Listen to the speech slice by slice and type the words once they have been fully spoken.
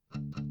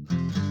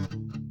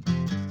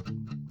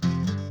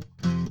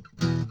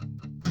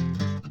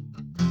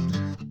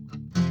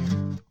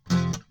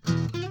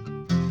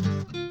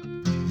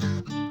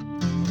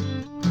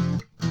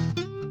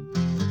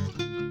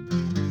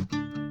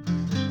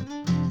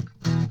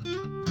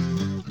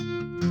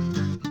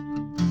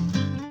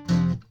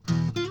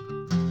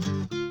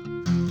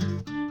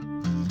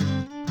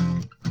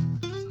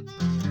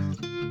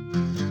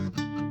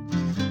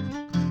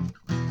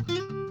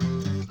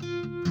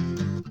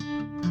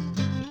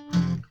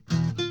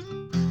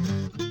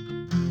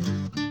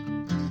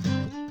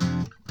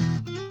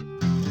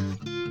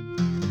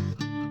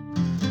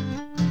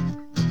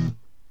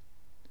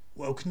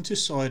Welcome to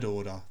Side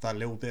Order, that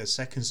little bit of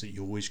seconds that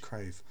you always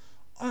crave.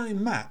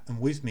 I'm Matt,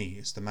 and with me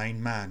is the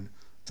main man,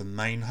 the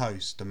main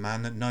host, the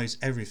man that knows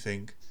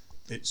everything.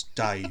 It's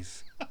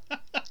Dave.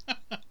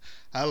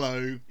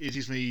 Hello, it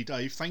is me,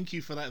 Dave. Thank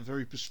you for that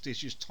very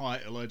prestigious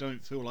title. I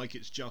don't feel like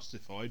it's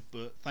justified,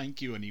 but thank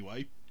you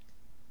anyway.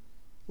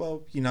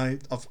 Well,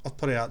 I've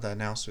put it out there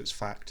now, so it's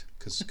fact,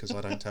 because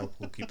I don't tell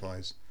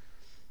porcupines.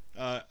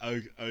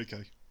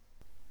 Okay.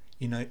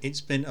 It's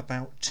been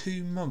about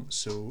 2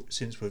 months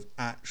since we've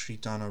actually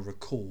done a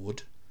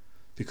record,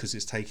 because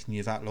it's taken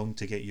you that long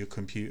to get your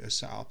computer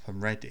set up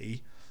and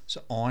ready.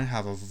 So I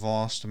have a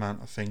vast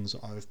amount of things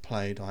that I have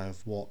played, I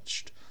have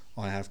watched,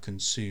 I have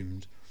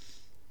consumed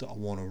that I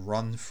want to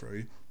run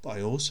through. But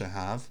I also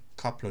have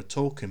a couple of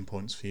talking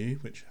points for you,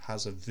 which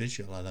has a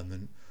visual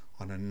element,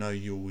 and I know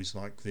you always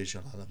like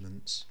visual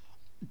elements.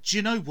 Do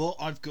you know what?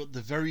 I've got the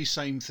very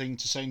same thing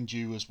to send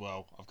you as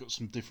well. I've got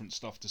some different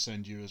stuff to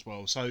send you as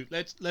well. So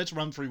let's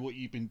run through what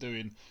you've been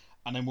doing,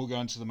 and then we'll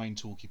go into the main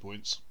talkie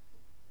points.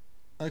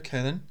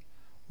 Okay then.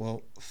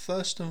 Well,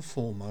 first and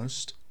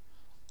foremost,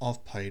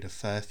 I've played a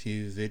fair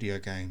few video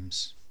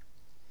games.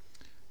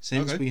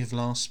 Since Okay. we have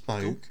last Cool.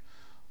 spoke,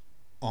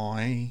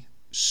 I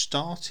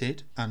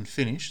started and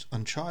finished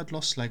Uncharted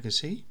Lost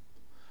Legacy.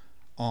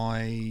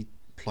 I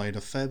played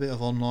a fair bit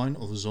of online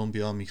of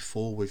Zombie Army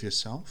 4 with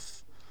yourself.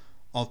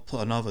 I've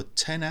put another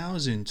 10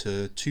 hours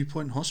into Two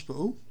Point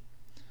Hospital.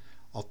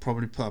 I've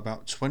probably put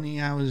about 20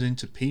 hours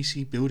into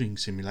PC Building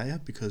Simulator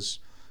because,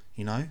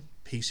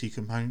 PC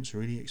components are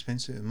really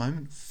expensive at the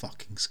moment.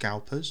 Fucking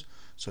scalpers.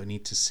 So I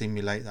need to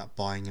simulate that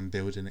buying and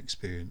building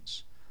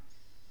experience.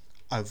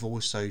 I've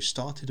also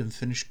started and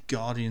finished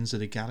Guardians of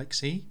the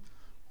Galaxy,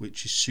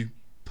 which is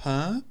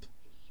superb.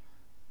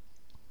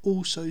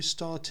 Also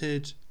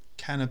started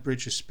Canna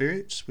Bridge of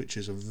Spirits, which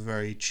is a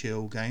very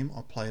chill game.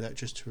 I play that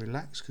just to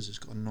relax because it's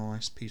got a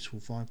nice peaceful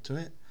vibe to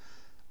it.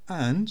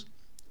 And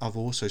I've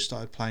also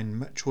started playing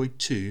Metroid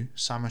 2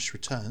 Samus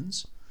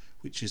Returns,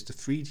 which is the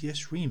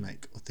 3DS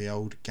remake of the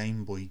old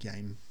Game Boy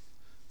game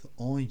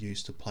that I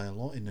used to play a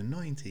lot in the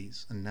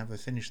 90s and never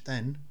finished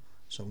then,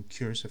 so I'm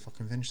curious if I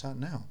can finish that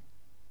now.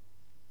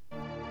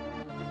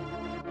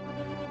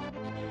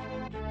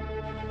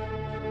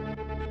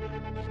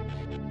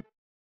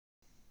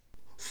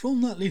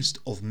 From that list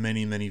of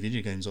many, many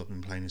video games I've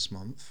been playing this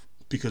month,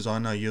 because I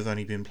know you've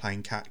only been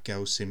playing Cat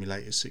Girl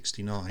Simulator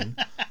 69,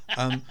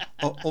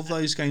 of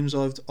those games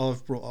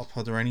I've brought up,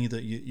 are there any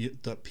that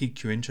that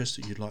pique your interest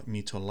that you'd like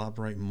me to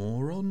elaborate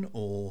more on,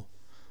 or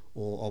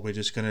are we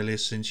just going to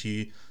listen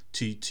to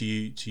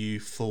you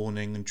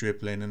fawning and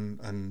dribbling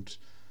and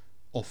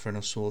offering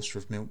a saucer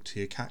of milk to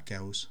your cat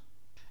girls?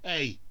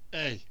 Hey!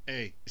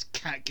 It's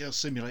Cat Girl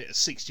Simulator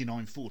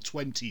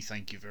 69420.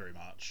 Thank you very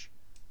much.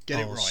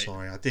 Get it Oh, right.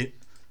 sorry, I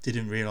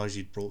didn't realise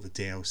you'd brought the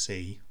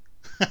DLC.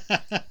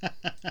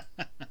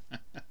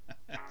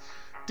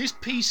 This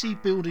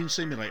PC building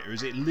simulator,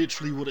 is it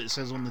literally what it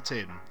says on the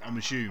tin? I'm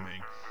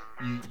assuming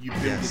you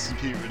build a Yes.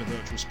 computer in a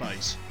virtual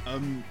space.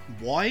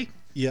 Why?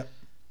 Yep.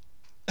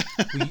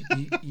 Well,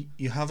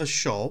 you have a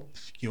shop.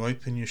 You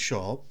open your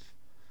shop,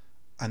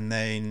 and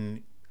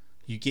then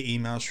you get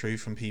emails through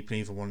from people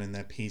either wanting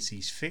their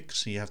PCs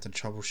fixed, so you have to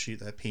troubleshoot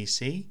their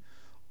PC,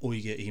 or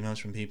you get emails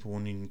from people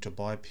wanting to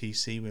buy a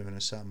PC within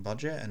a certain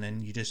budget, and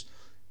then you just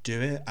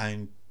do it.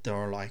 And there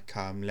are like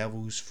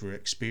levels for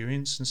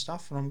experience and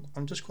stuff, and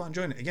I'm just quite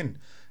enjoying it. Again,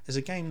 it's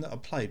a game that I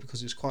play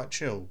because it's quite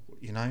chill.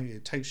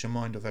 It takes your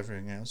mind off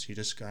everything else. You're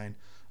just going,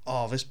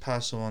 oh, this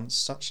person wants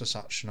such and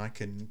such, and I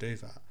can do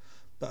that.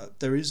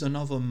 But there is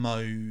another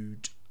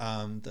mode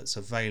that's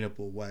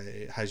available where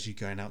it has you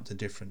going out to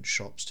different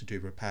shops to do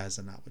repairs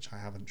and that, which I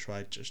haven't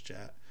tried just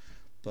yet.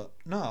 But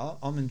no,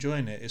 I'm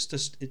enjoying it.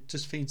 It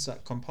just feeds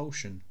that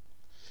compulsion.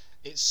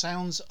 It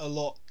sounds a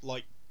lot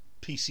like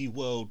PC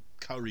World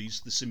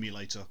Curry's The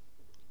Simulator.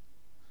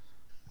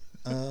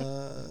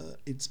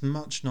 It's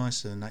much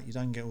nicer than that. You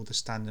don't get all the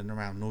standing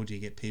around, nor do you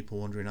get people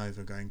wandering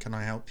over going, "Can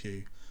I help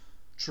you?"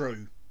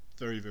 True,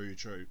 very very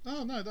true.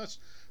 Oh no, that's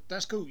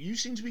cool. You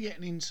seem to be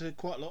getting into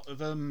quite a lot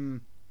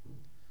of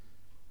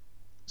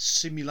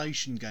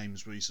simulation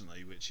games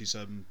recently, which is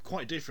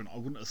quite different. I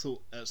wouldn't have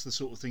thought that's the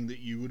sort of thing that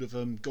you would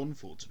have gone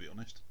for, to be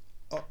honest.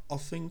 I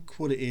think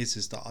what it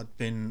is that I'd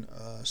been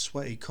a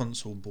sweaty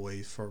console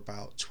boy for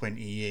about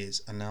 20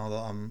 years, and now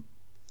that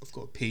I've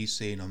got a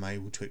PC and I'm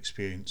able to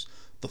experience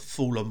the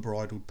full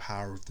unbridled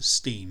power of the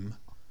Steam.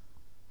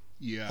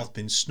 Yeah, I've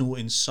been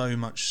snorting so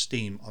much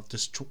Steam. I've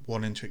just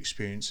wanting to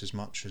experience as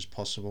much as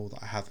possible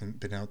that I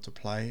haven't been able to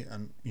play,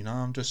 and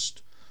I'm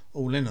just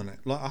all in on it.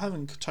 Like, I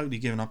haven't totally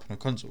given up on a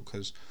console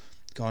because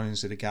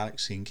Guardians of the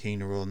Galaxy and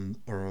Keen are on,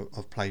 or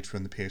I've played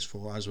from the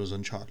PS4, as was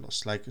Uncharted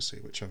Lost Legacy,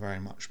 which are very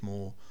much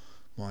more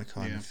my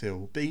kind yeah. of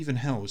feel. But even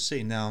hell,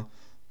 sitting down,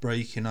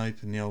 breaking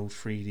open the old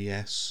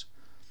 3DS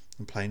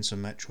and playing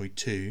some Metroid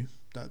 2,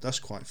 that's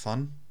quite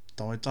fun.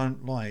 Though I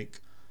don't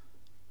like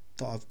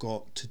that I've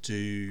got to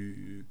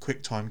do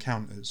quick time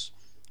counters.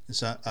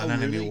 Is that Oh an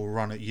enemy really? will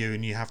run at you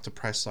and you have to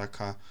press like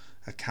a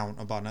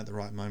counter button at the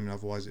right moment,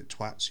 otherwise it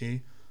twats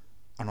you.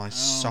 and I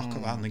suck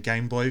at that on the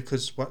Game Boy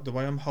because the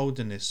way I'm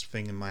holding this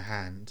thing in my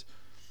hand,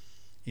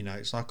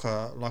 it's like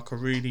a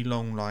really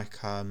long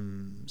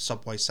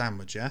Subway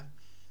sandwich, yeah.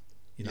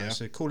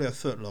 So call it a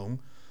foot long,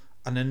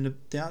 and then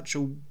the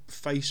actual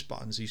face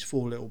buttons, these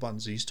four little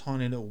buttons, these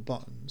tiny little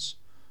buttons,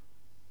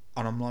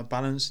 and I'm like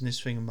balancing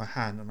this thing in my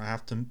hand, and I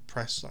have to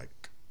press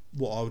like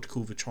what I would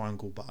call the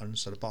triangle button,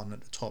 so the button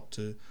at the top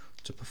to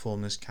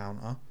perform this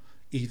counter,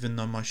 even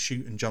though my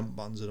shoot and jump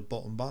buttons are the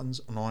bottom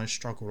buttons, and I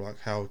struggle like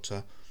hell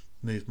to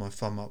move my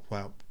thumb up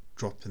without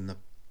dropping the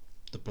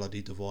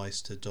bloody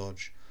device to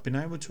dodge. I've been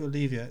able to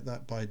alleviate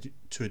that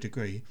to a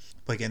degree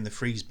by getting the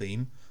freeze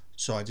beam,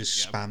 so I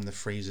just spam the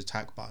freeze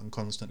attack button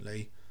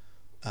constantly,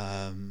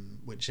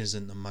 which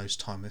isn't the most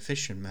time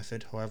efficient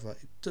method. However,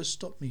 it does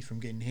stop me from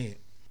getting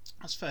hit.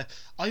 That's fair.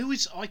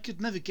 I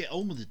could never get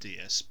on with the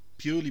DS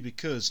purely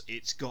because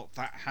it's got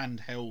that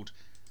handheld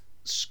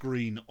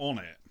screen on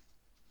it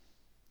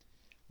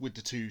with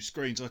the two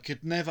screens. I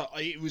could never.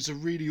 It was a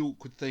really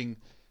awkward thing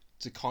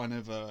to kind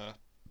of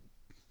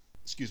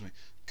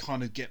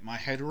get my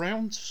head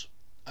around,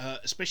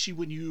 especially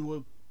when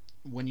you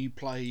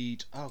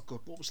played. Oh god,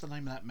 what was the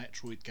name of that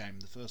Metroid game?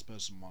 The first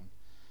person one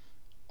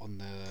on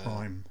the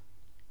Prime.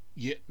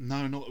 Yeah,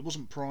 no, it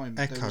wasn't Prime.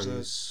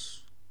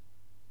 Echoes.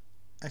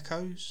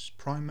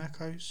 Prime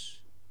Echoes.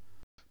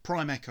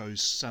 Prime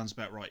Echoes sounds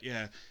about right.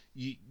 Yeah,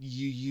 you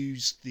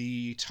use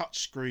the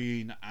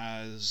touchscreen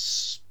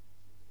as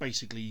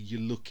basically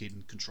your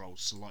look-in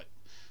controls. So like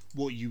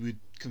what you would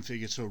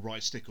configure to a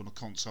right stick on a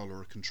console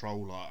or a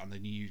controller, and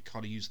then you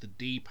kind of use the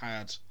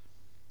D-pad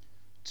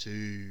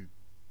to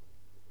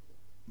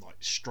like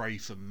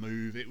strafe and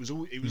move. It was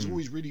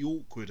always really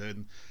awkward,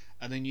 and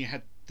then you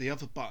had the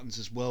other buttons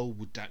as well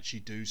would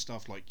actually do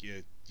stuff like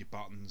your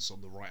buttons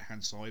on the right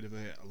hand side of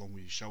it along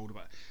with your shoulder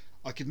button.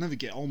 I could never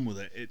get on with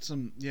it. It's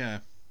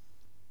Well,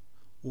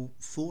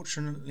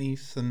 fortunately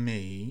for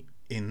me,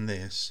 in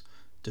this,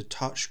 the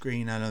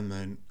touchscreen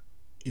element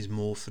is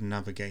more for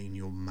navigating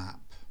your map.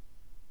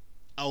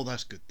 Oh,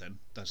 that's good then.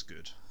 That's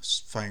good.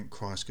 Thank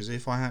Christ, because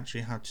if I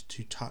actually had to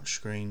do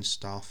touchscreen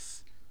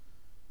stuff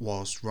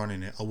whilst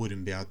running it, I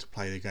wouldn't be able to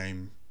play the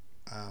game.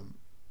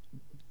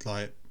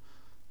 Like,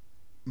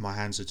 my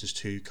hands are just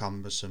too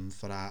cumbersome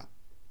for that.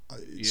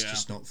 It's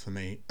just not for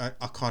me. I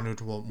kind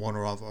of want one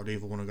or other. I'd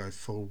either want to go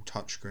full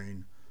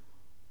touchscreen,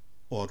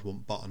 or I'd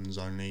want buttons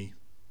only.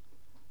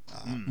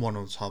 One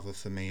or the other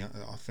for me,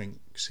 I think,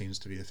 seems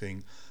to be the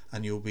thing.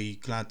 And you'll be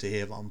glad to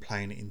hear that I'm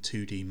playing it in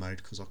 2D mode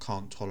because I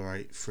can't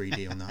tolerate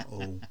 3D on that at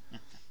all.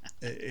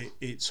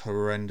 It's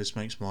horrendous.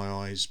 Makes my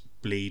eyes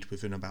bleed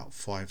within about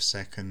 5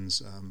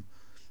 seconds.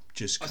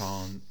 Just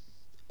can't.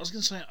 I was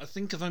going to say, I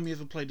think I've only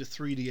ever played a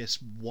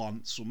 3DS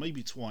once or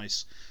maybe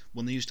twice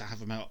when they used to have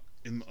them out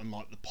in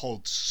like the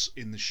pods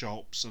in the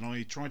shops, and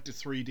I tried to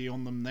 3D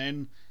on them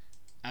then,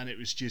 and it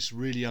was just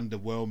really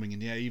underwhelming.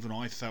 And yeah, even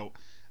I felt,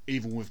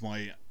 even with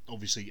my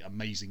obviously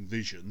amazing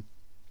vision,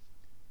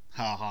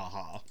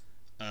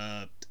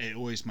 it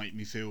always made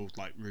me feel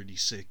like really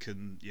sick.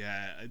 And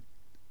yeah,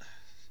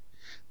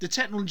 the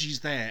technology's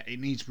there. It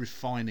needs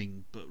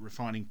refining, but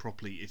refining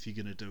properly if you're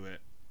going to do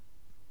it.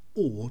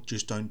 Or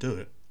just don't do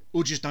it.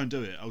 Or just don't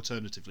do it.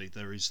 Alternatively,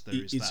 there is that.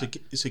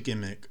 It's a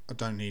gimmick. I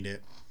don't need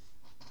it.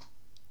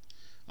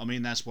 I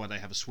mean, that's why they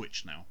have a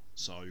Switch now.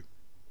 So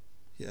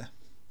yeah,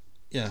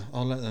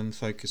 I'll let them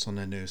focus on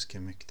their newest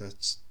gimmick.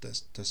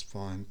 That's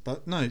fine.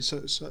 But no,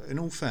 so in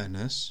all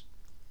fairness,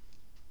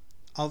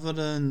 other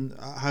than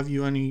have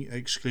you only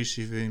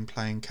exclusively been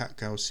playing Cat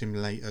Girl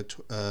Simulator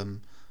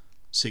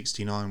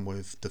 69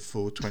 with the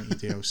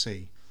 420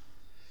 DLC?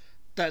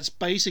 That's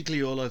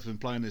basically all I've been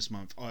playing this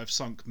month. I've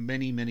sunk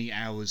many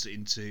hours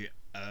into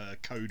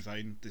Code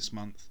Vein this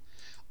month.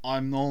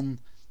 I'm on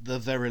the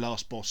very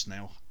last boss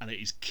now, and it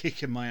is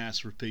kicking my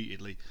ass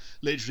repeatedly.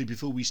 Literally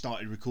before we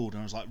started recording,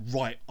 I was like,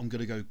 right, I'm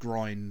going to go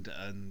grind,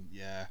 and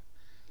yeah.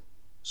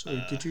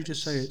 So did you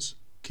just say it's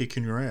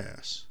kicking your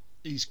ass?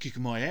 He's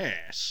kicking my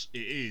ass.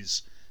 It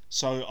is.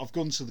 So I've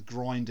gone to the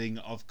grinding.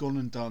 I've gone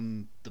and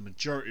done the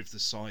majority of the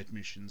side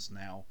missions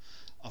now.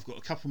 I've got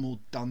a couple more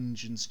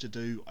dungeons to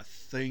do, I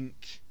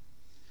think,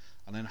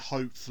 and then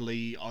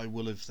hopefully I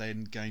will have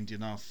then gained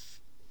enough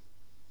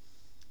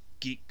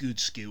get good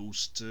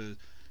skills to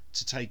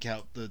take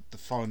out the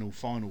final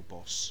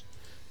boss.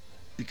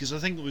 Because I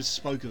think we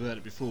spoke about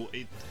it before.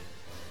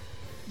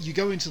 You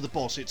go into the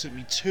boss. It took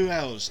me 2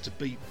 hours to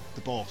beat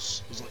the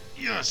boss. I was like,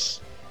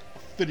 yes, I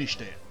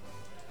finished it.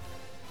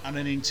 And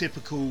then in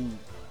typical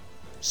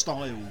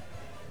style,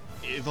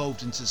 it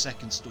evolved into the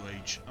second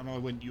stage, and I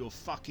went, you're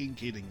fucking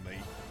kidding me.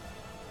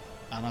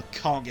 And I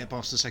can't get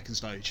past the second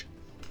stage.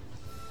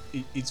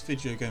 It's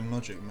video game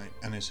logic, mate,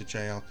 and it's a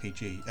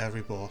JRPG.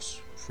 Every boss,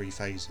 3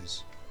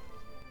 phases.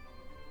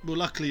 Well,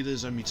 luckily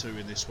there's only 2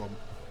 in this one.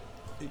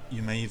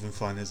 You may even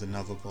find there's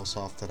another boss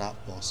after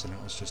that boss, and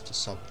it was just a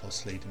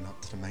sub-boss leading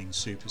up to the main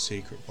super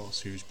secret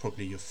boss, who's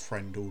probably your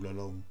friend all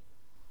along.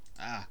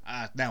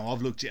 Now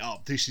I've looked it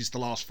up. This is the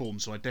last form,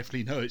 so I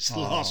definitely know it's the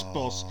last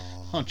boss,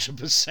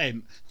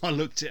 100%. I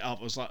looked it up.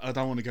 I was like, I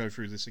don't want to go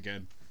through this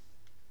again.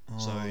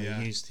 So Oh, yeah,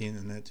 you use the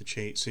internet to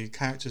cheat. So your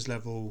character's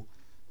level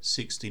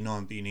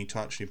 69, but you need to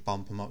actually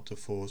bump them up to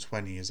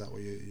 420. Is that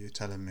what you're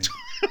telling me?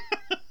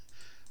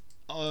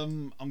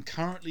 I'm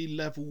currently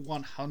level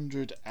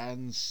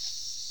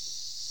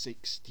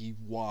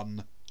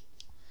 161.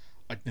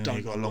 I You know, you've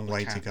don't got know a what long the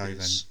way to cap go then.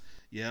 is.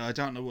 Yeah, I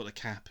don't know what the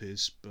cap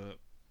is, but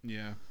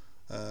yeah,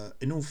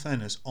 In all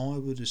fairness, I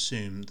would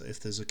assume that if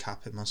there's a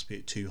cap, it must be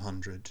at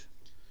 200.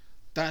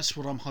 that's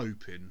what I'm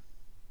hoping.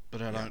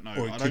 But I Yeah. don't know.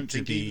 Or it I could don't to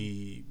think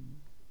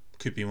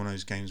even. be one of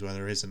those games where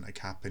there isn't a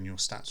cap and your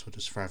stats will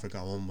just forever go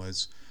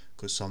onwards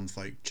because some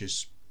folk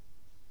just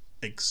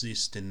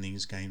exist in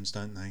these games,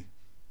 don't they?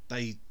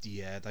 They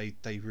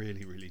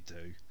really, really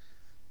do.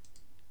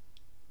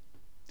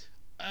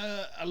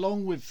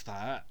 Along with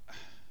that,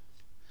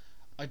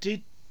 I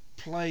did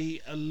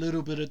play a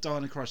little bit of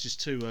Dino Crisis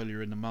 2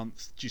 earlier in the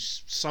month,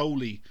 just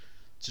solely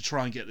to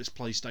try and get this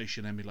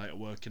PlayStation emulator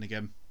working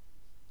again.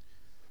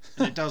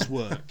 And it does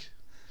work.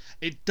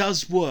 It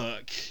does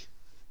work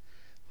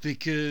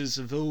because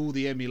of all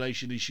the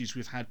emulation issues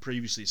we've had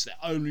previously. It's the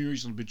only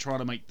reason I've been trying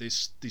to make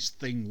this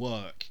thing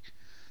work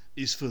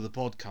is for the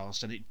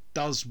podcast, and it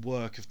does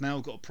work. I've now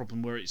got a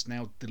problem where it's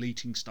now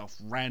deleting stuff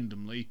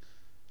randomly.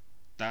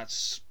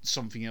 That's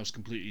something else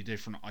completely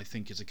different. I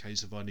think it's a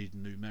case of I need a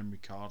new memory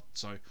card.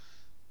 So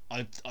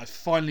I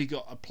finally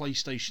got a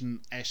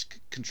PlayStation-esque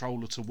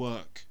controller to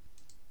work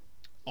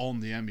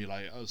on the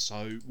emulator,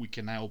 so we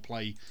can now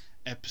play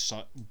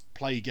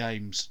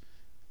games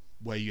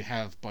where you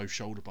have both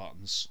shoulder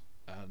buttons.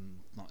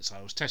 Like I say,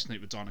 I was testing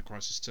it with Dino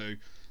Crisis 2.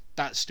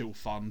 That's still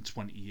fun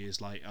 20 years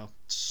later.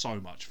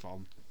 So much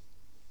fun.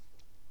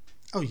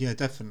 Oh yeah,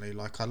 definitely.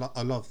 Like I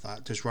love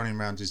that. Just running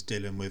around as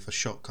Dylan with a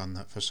shotgun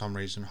that for some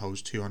reason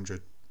holds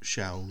 200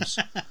 shells,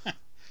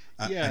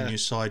 and Yeah, your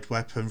side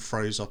weapon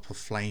throws up a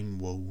flame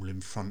wall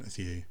in front of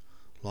you.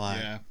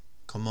 Like, yeah.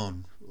 come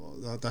on,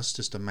 that's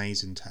just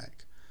amazing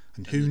tech.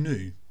 And And who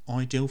knew?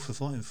 Ideal for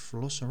fighting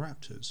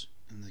velociraptors.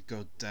 the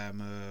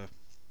goddamn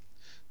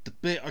the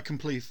bit I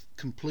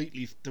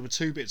completely there were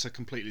two bits I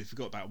completely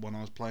forgot about when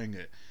I was playing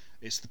it.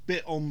 It's the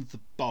bit on the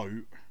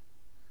boat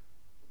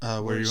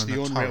Where where you're it's on the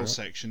the on rail turret.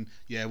 section.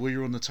 Yeah, where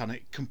you're on the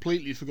turret.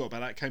 Completely forgot about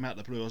that. Came out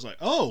of the blue. I was like,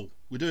 oh,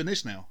 we're doing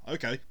this now.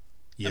 Okay, that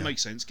Yeah,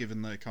 makes sense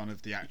given the kind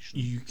of the action.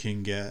 you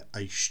can get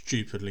a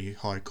stupidly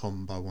high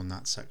combo on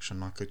that section,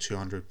 like a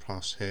 200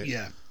 plus hit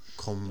Yeah. Oh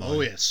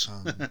combo. yes.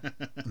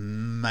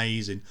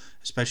 Amazing,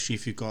 especially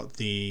if you've got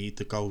the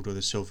gold or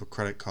the silver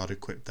credit card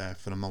equipped there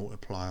for the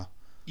multiplier.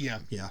 Yeah.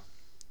 Yeah,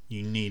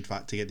 you need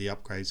that to get the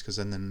upgrades because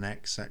then the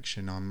next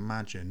section, I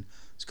imagine,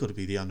 it's got to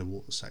be the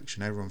underwater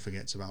section. Everyone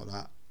forgets about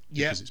that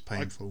Yeah. because it's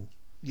painful.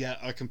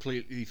 I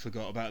completely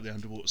forgot about the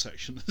underwater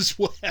section as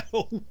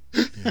well.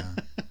 Yeah.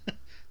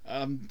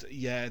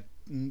 Yeah,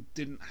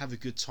 didn't have a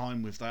good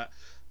time with that.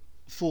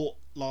 Thought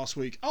last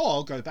week, oh,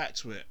 I'll go back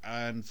to it,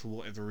 and for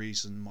whatever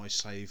reason, my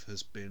save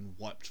has been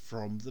wiped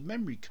from the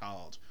memory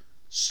card.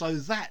 So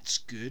that's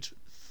good.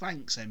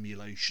 Thanks,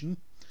 emulation.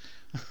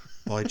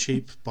 Buy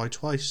cheap, buy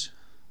twice.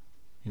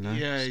 You know,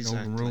 Yeah, it's the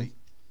golden rule. exactly.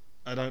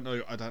 I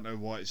don't know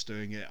why it's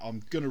doing it.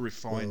 I'm gonna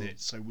refine Well,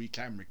 it so we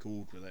can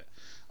record with it.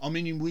 I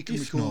mean, we can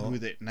if record not,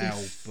 with it now,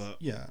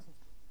 but yeah,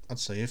 I'd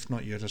say if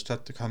not, you just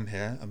have to come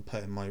here and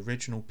put in my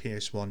original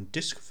PS1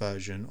 disc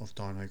version of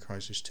Dino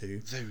Crisis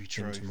 2 very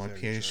true. into my Very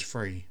PS3.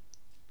 true.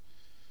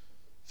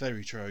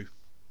 Very true.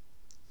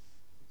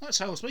 That's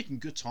how I was making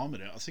good time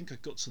in it. I think I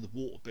got to the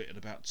water bit in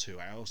about 2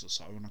 hours or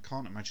so, and I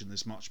can't imagine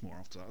there's much more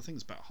after that. I think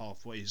it's about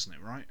halfway, isn't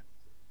it? Right?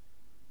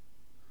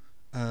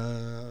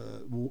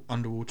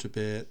 Underwater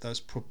bit, that's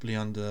probably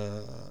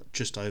under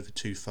just over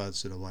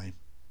 2/3 of the way.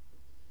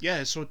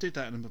 Yeah. So I did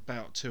that in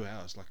about 2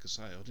 hours. Like I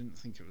say, I didn't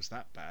think it was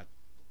that bad.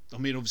 I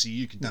mean, obviously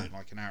you can do No, it in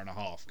like an hour and a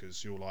half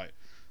because you're like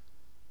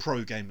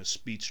pro gamer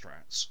speed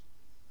strats.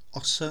 I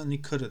certainly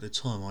could at the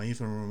time. I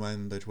even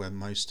remembered where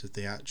most of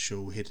the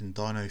actual hidden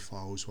dino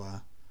files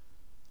were.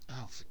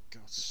 Oh, for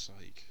God's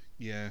sake!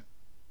 Yeah.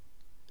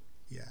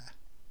 Yeah.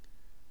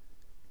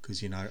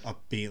 Because, you know,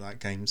 I've beat that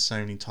game so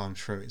many times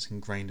through, it's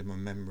ingrained in my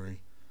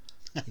memory.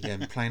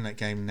 Again, playing that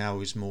game now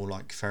is more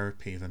like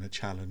therapy than a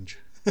challenge.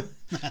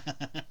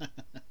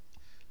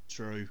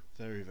 True.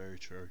 Very, very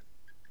true.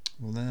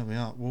 Well, there we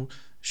are. Well,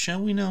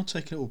 shall we now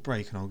take a little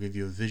break and I'll give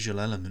you a visual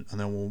element, and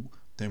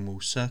then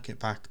we'll circuit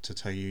back to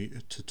tell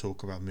you to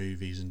talk about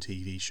movies and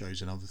TV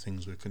shows and other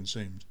things we've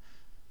consumed.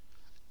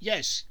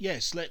 Yes.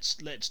 Yes. Let's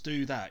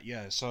do that.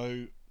 Yeah.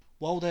 So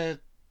while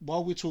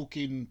we're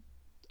talking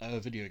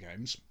video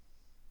games,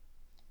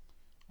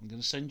 I'm going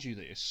to send you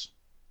this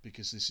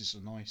because this is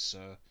a nice.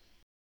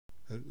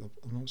 I'm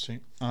not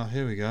seeing. Ah,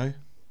 here we go.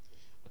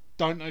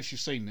 Don't know if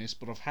you've seen this,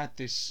 but I've had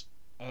this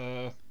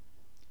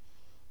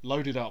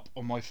loaded up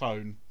on my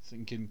phone,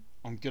 thinking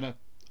I'm gonna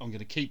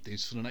keep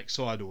this for the next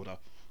side order.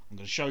 I'm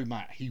going to show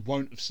Matt. He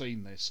won't have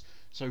seen this.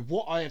 So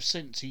what I have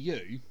sent to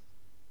you,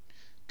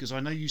 because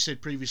I know you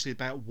said previously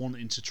about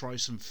wanting to try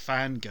some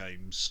fan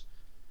games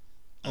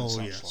and Oh,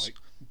 such yes. like.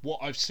 What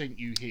I've sent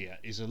you here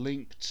is a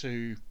link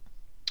to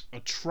a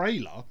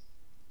trailer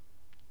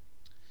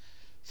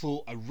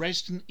for a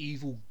Resident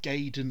Evil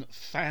Gaiden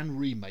fan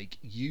remake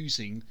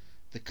using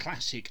the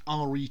classic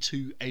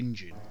RE2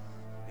 engine.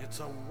 It's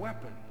a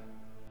weapon.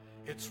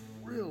 It's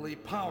really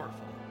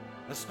powerful,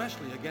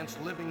 especially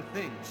against living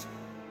things.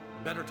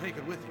 Better take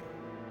it with you.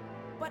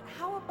 But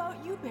how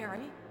about you,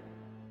 Barry?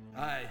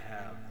 I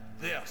have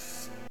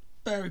this.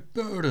 Barry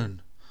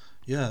Burden.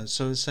 Yeah,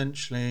 so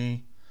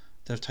essentially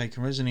they've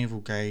taken Resident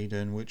Evil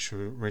Gaiden, which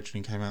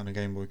originally came out in a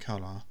Game Boy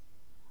Color,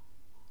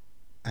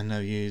 and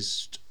they've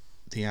used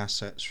the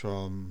assets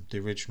from the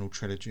original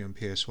trilogy on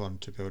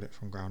PS1 to build it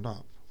from ground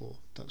up. Or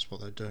that's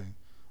what they're doing.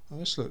 Oh,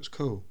 this looks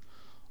cool.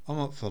 I'm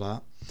up for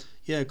that.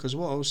 Yeah, because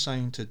what I was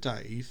saying to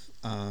Dave,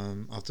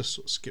 I've just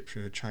sort of skipped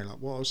through the trailer.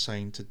 What I was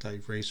saying to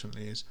Dave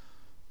recently is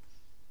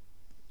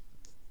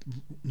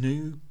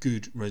new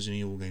good Resident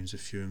Evil games are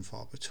few and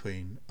far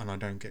between, and I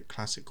don't get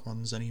classic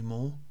ones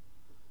anymore.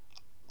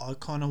 I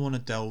kind of want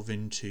to delve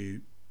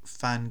into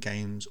fan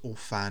games or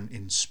fan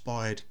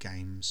inspired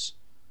games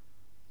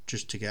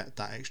just to get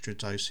that extra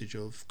dosage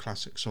of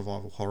classic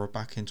survival horror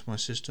back into my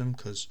system,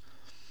 because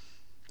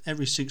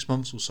every 6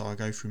 months or so I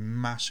go through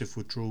massive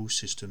withdrawal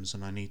systems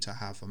and I need to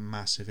have a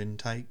massive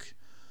intake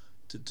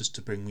just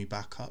to bring me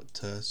back up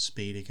to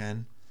speed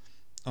again.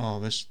 Oh,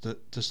 this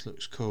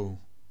looks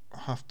cool. I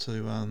have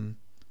to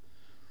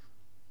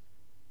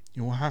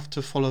you'll have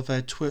to follow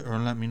their Twitter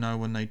and let me know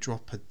when they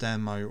drop a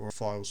demo or a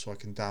file so I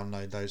can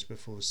download those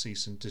before the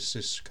cease and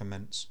desist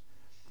commence.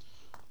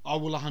 I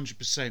will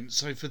 100%.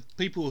 So for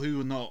people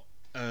who are not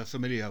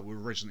familiar with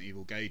Resident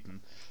Evil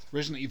Gaiden,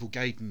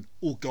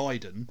 or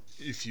Gaiden,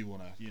 if you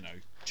want to,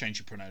 change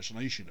your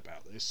pronunciation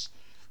about this,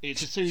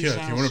 it's a 2000...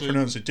 Yeah, if you want to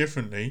pronounce it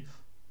differently,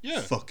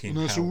 fucking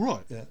that's hell. all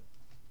right.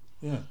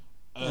 Yeah.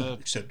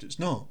 Except it's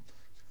not.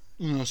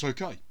 No, that's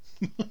okay.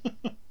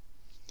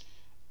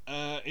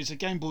 It's a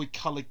Game Boy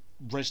Color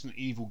Resident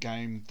Evil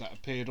game that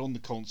appeared on the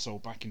console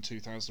back in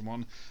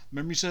 2001.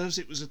 Memory serves,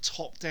 it was a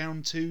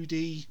top-down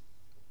 2D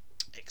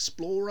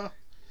explorer,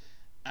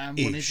 and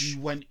whenever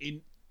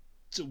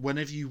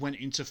you went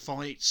into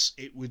fights,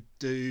 it would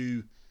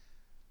do.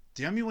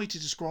 The only way to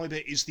describe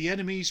it is the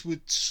enemies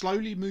would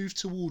slowly move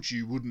towards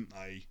you, wouldn't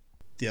they?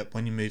 Yep,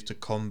 when you move to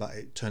combat,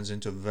 it turns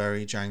into a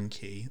very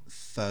janky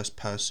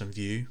first-person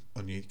view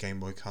on your Game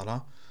Boy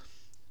Color.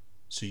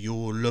 So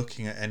you're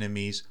looking at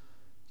enemies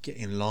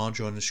getting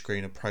larger on the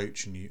screen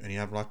approaching you, and you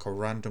have like a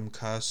random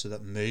cursor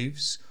that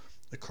moves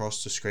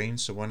across the screen.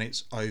 So when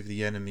it's over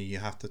the enemy, you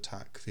have to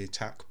tap the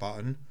attack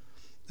button,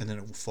 and then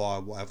it will fire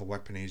whatever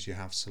weapon it is you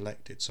have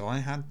selected. So I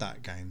had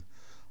that game,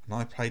 and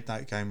I played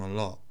that game a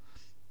lot.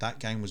 That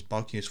game was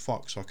buggy as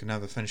fuck, so I could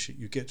never finish it.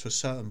 You get to a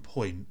certain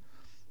point,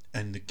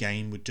 and the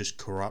game would just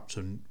corrupt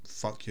and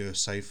fuck your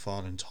save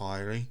file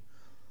entirely.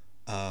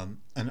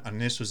 And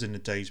this was in the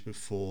days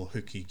before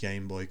hooky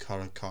Game Boy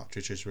Color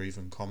cartridges were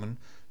even common,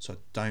 so I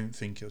don't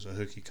think it was a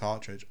hooky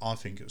cartridge. I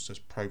think it was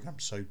just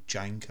programmed so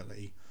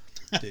jankily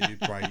that it would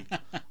break.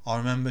 I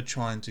remember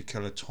trying to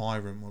kill a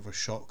tyrant with a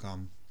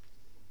shotgun.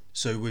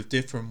 So with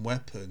different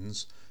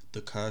weapons, the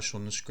cursor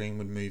on the screen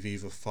would move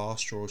either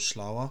faster or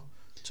slower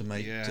to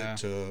make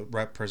to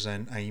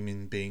represent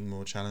aiming being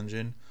more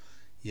challenging.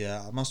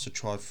 Yeah, I must have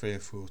tried 3 or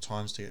 4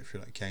 times to get through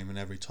that game, and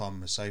every time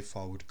my save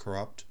file would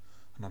corrupt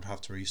and I'd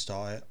have to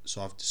restart it.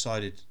 So I've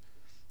decided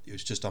it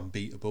was just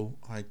unbeatable.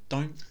 I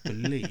don't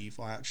believe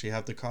I actually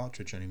have the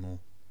cartridge anymore.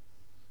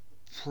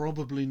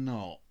 Probably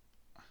not.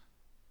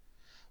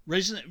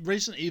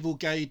 Resident Evil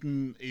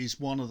Gaiden is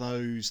one of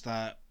those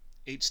that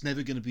it's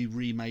never going to be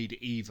remade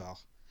either,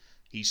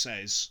 he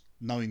says,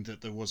 knowing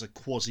that there was a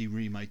quasi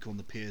remake on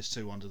the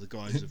PS2 under the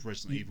guise of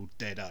Resident Evil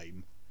Dead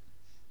Aim.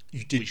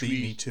 You did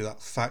beat me to that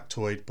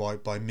factoid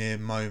by mere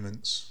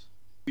moments.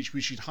 Which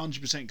we should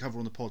 100% cover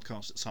on the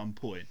podcast at some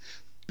point,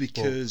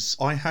 because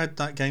I had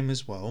that game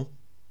as well.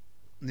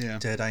 Yeah.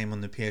 Dead Aim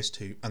on the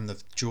PS2, and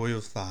the joy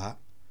of that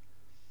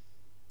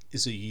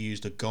is that you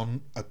used a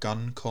gun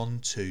con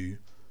 2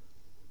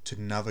 to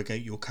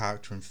navigate your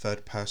character in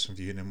third person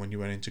view, and then when you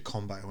went into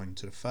combat, you went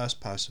into the first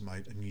person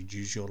mode, and you'd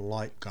use your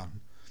light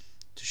gun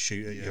to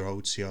shoot at your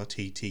old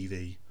CRT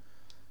TV.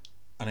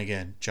 And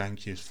again,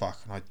 janky as fuck,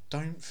 and I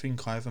don't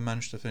think I ever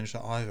managed to finish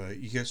that either.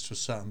 It gets to a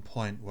certain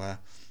point where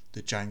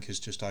the jank is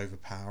just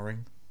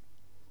overpowering.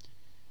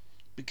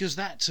 Because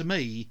that, to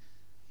me,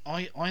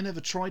 I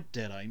never tried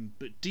Dead Aim,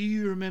 but do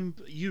you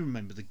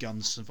remember the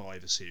Gun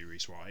Survivor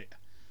series, right?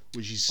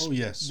 Which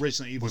is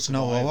Resident Evil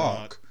Survivor. Noah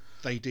Ark.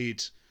 They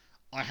did.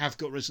 I have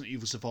got Resident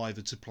Evil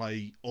Survivor to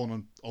play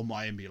on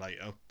my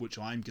emulator, which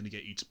I am going to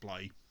get you to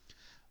play.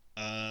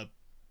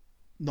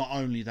 Not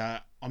only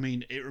that, I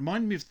mean, it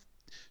reminded me of.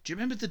 Do you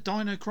remember the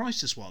Dino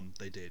Crisis one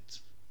they did?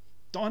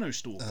 Dino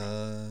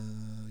Stalker.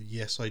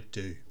 Yes, I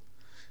do.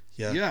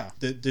 Yeah.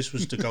 This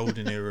was the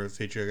golden era of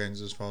video games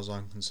as far as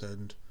I'm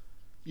concerned.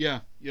 Yeah,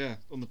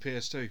 on the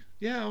PS2.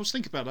 Yeah, I was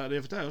thinking about that the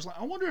other day. I was like,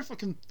 I wonder if I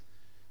can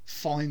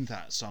find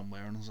that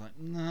somewhere. And I was like,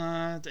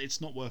 nah,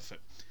 it's not worth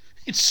it.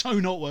 It's so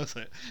not worth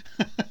it.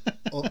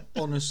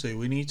 Honestly,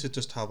 we need to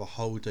just have a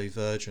whole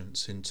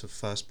divergence into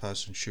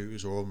first-person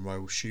shooters or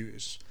on-rail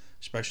shooters,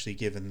 especially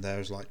given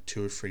there's like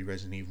 2 or 3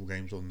 Resident Evil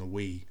games on the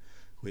Wii,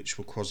 which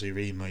were quasi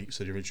remakes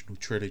of the original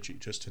trilogy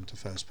just into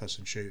first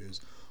person shooters.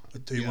 I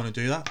do Yeah. want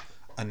to do that.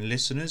 And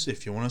listeners,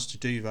 if you want us to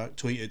do that,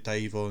 tweet at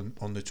Dave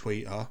on the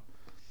tweeter,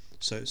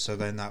 so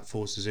then that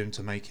forces him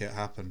to make it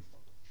happen.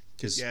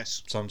 Because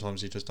Yes.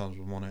 sometimes he just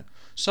doesn't want it.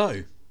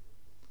 So,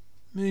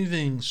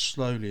 moving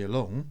slowly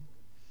along,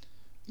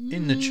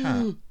 in the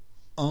chat,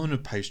 I want to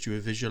post you a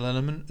visual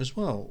element as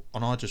well,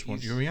 and I just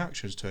want your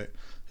reactions to it.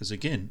 Because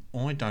again,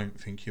 I don't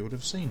think you would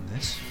have seen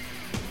this.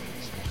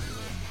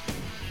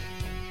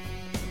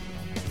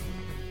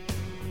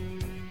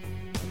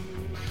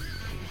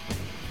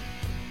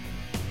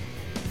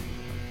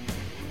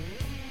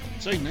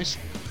 Seen this?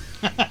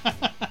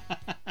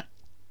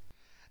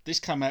 This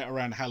came out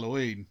around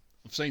Halloween.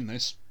 I've seen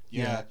this.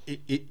 Yeah.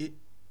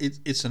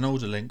 It's an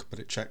older link, but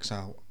it checks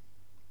out.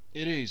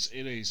 It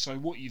is. So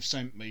what you've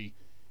sent me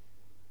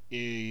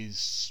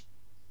is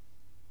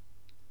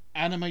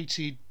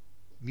animated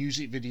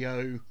music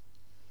video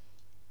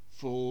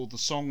for the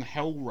song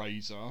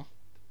Hellraiser,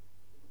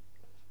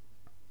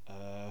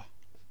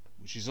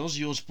 which is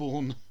Ozzy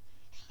Osbourne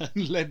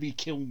and Lemmy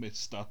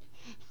Kilmister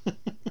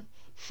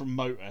from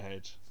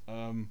Motorhead.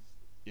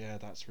 Yeah,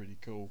 that's really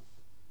cool.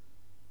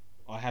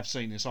 I have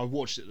seen this. I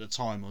watched it at the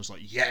time. I was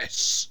like,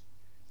 yes,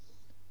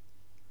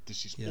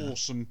 this is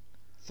awesome.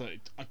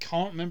 I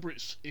can't remember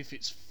if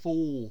it's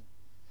for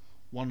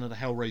one of the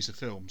Hellraiser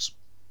films.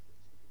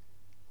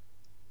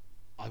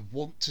 I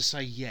want to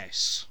say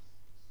yes,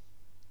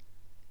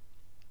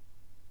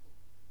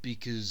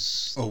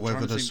 because Or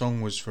whether the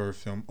song was for a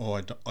film.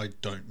 Oh, I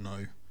don't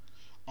know.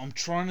 I'm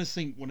trying to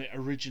think when it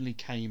originally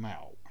came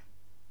out,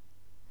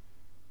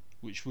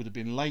 which would have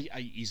been late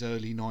 80s,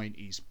 early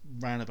 90s,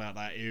 round about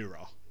that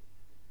era.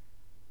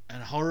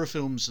 And horror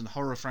films and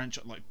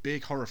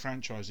big horror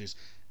franchises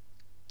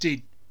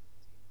did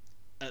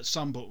at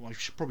some point. I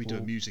should probably do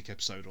a music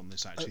episode on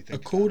this. Actually,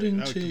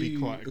 according to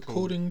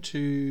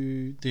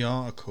the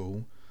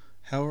article,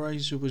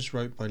 Hellraiser was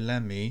wrote by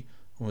Lemmy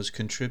and was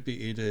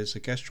contributed as a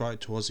guest writer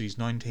to Ozzy's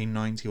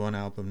 1991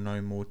 album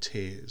No More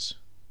Tears.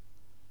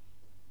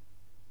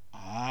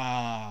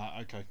 Ah,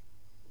 okay,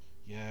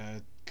 yeah,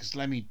 because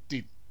Lemmy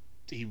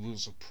he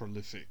was a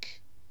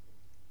prolific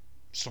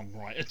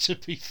songwriter. To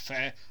be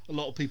fair, a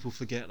lot of people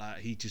forget that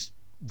he just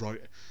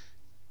wrote.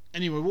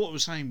 Anyway, what I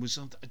was saying was,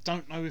 I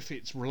don't know if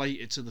it's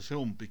related to the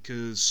film,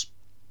 because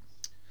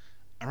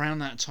around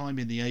that time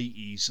in the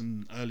 80s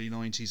and early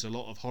 90s, a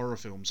lot of horror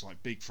films,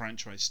 like big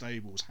franchise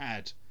stables,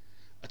 had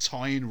a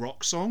tie-in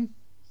rock song.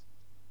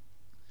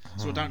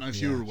 So I don't know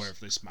if you're aware of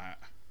this, Matt,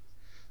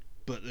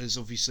 but there's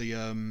obviously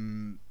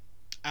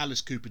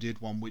Alice Cooper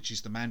did one, which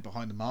is The Man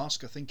Behind the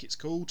Mask, I think it's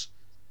called,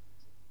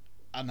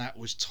 and that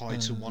was tied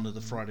to one of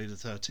the Friday the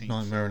 13th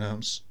Nightmare on Elm.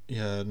 films.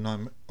 Yeah,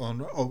 that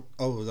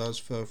was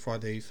for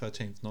Friday the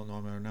 13th, not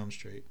Nightmare on Elm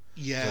Street.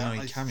 Yeah,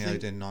 he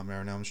cameoed in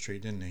Nightmare on Elm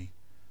Street, didn't he?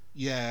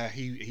 Yeah,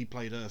 he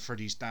played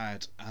Freddy's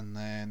dad, and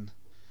then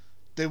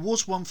there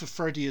was one for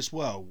Freddy as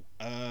well.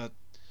 I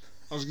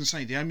was going to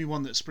say, the only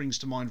one that springs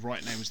to mind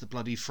right now is the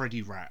bloody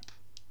Freddy rap,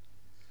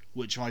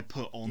 which I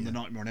put on the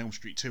Nightmare on Elm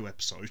Street 2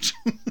 episode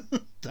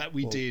that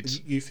we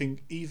did. You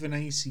think even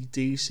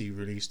AC/DC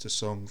released a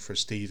song for a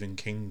Stephen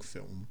King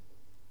film?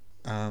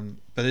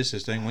 But this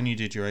is the thing, when you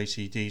did your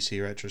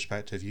AC/DC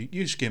retrospective,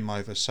 you skim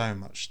over so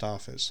much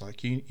stuff. It's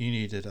like you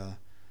needed a...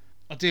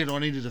 I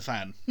needed a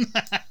fan.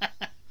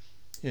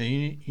 Yeah,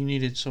 you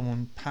needed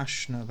someone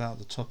passionate about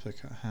the topic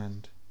at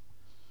hand.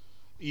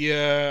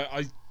 Yeah,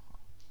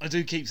 I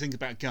do keep thinking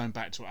about going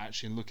back to it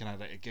actually and looking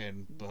at it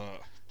again,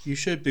 but... You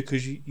should,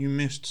 because you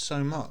missed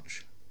so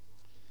much.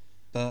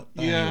 But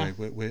anyway,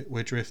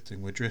 we're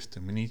drifting. We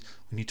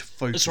need to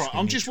focus. That's right.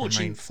 I'm just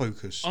remain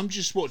focused. I'm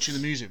just watching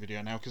the music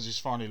video now because it's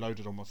finally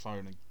loaded on my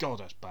phone, and God,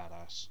 that's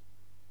badass.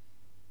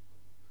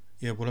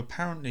 Yeah, well,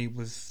 apparently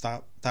with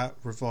that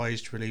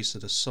revised release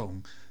of the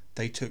song,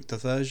 they took the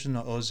version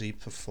that Ozzy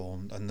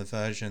performed and the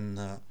version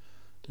that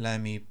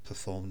Lemmy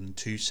performed in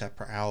two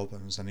separate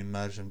albums and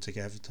merged them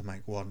together to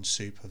make one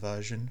super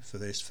version for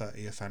this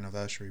 30th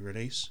anniversary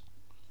release.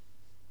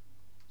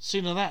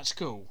 See, now that's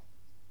cool.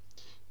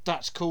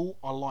 That's cool.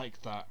 I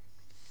like that.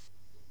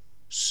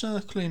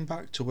 Circling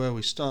back to where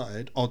we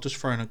started, I'll just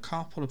throw in a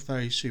couple of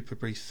very super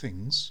brief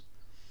things.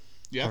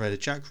 Yeah. I read a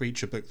Jack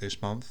Reacher book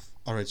this month,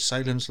 I read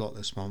Salem's Lot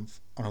this month,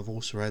 and I've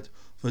also read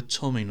The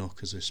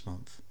Tommyknockers this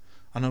month.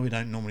 I know we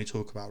don't normally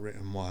talk about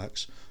written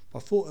works, but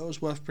I thought it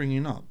was worth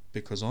bringing up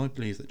because I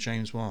believe that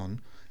James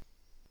Wan,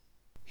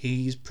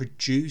 he's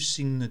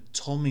producing the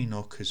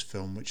Tommyknockers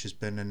film, which has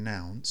been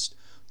announced,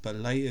 but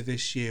later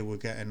this year we're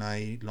getting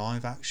a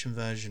live action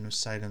version of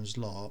Salem's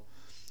Lot,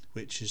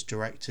 which is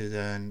directed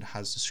and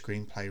has the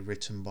screenplay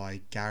written by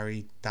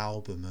Gary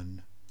Dauberman.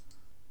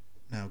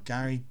 Now,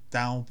 Gary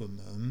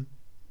Dauberman,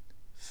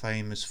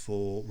 famous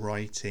for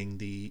writing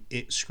the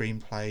It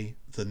screenplay,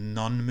 the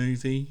Nun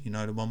movie, you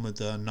know, the one with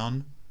the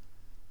nun?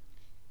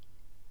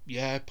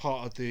 Yeah,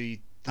 part of the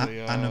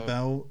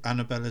Annabelle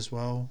as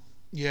well.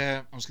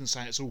 Yeah, I was going to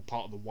say it's all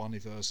part of the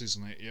Oneiverse,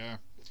 isn't it? Yeah,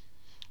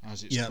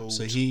 as it's called.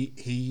 So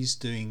he's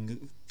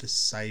doing the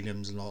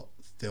Salem's Lot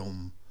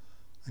film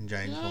and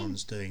James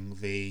Wan's doing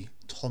the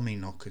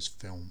Tommyknockers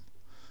film.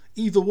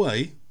 Either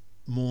way,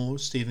 more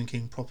Stephen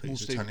King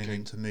properties are turning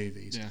into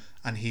movies,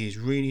 and he is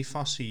really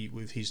fussy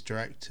with his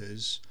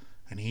directors,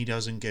 and he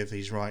doesn't give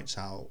his rights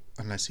out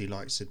unless he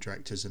likes the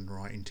directors and the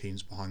writing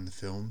teams behind the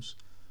films.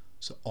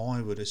 So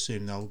I would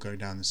assume they'll go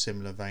down a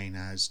similar vein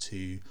as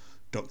to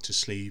Doctor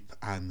Sleep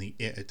and the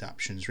It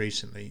adaptations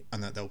recently,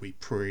 and that they'll be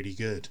pretty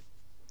good.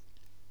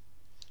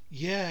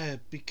 Yeah,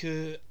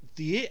 because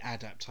the It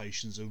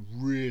adaptations are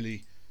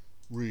really,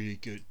 really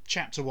good.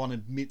 Chapter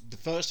 1, the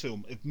first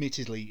film,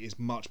 admittedly, is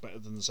much better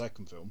than the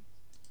second film.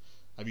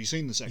 Have you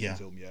seen the second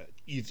film yet?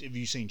 Have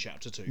you seen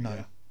Chapter 2? No.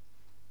 Yeah.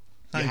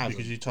 No,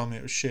 because you told me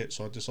it was shit,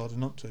 so I decided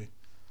not to.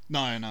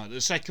 No. The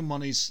second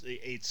one it's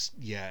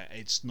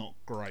not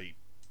great,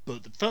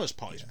 but the first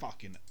part is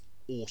fucking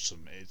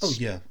awesome.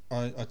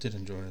 I did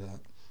enjoy that.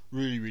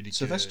 Really, really good.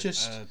 So that's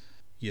just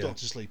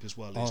Doctor Sleep as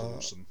well is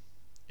awesome.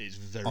 It's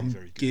very, I'm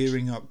very good.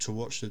 gearing up to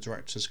watch the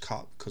director's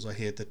cut because I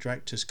hear the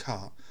director's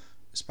cut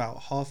is about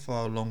half an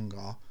hour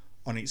longer,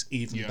 and it's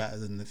even better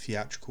than the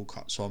theatrical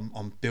cut. So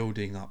I'm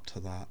building up to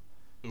that.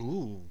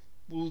 Ooh,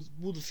 well,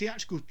 the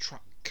theatrical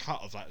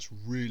cut of that's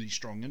really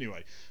strong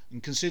anyway.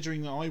 And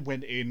considering that I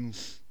went in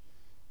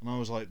and I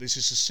was like, this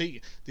is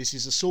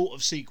a sort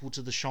of sequel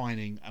to The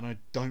Shining, and I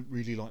don't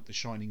really like The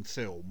Shining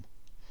film.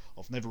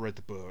 I've never read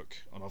the book,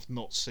 and I've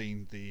not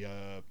seen the.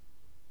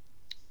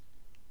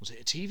 Was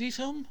it a TV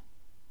film?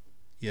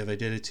 Yeah, they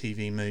did a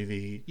TV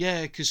movie.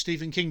 Yeah, because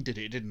Stephen King did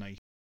it, didn't he?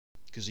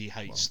 Because he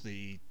hates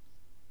the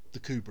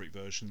Kubrick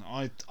version.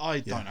 I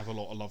don't have a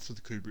lot of love for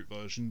the Kubrick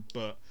version,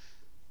 but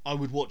I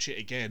would watch it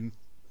again.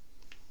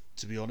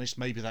 To be honest,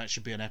 maybe that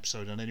should be an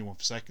episode on Anyone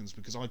for Seconds,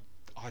 because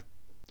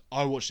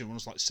I watched it when I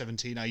was like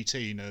 17,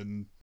 18,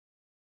 and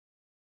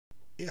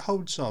it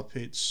holds up.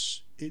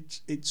 It's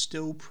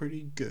still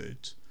pretty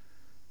good.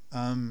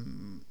 I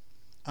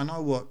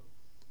know what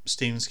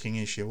Stephen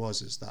King's issue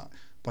is that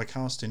by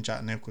casting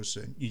Jack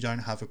Nicholson, you don't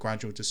have a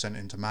gradual descent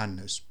into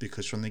madness,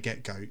 because from the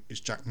get-go, it's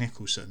Jack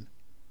Nicholson.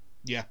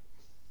 Yeah.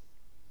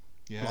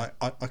 Like,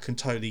 I can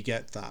totally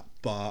get that,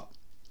 but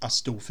I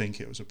still think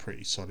it was a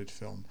pretty solid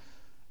film.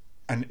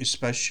 And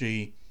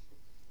especially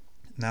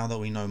now that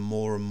we know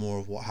more and more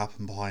of what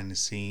happened behind the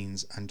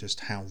scenes, and just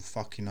how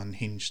fucking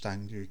unhinged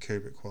Stanley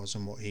Kubrick was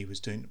and what he was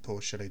doing to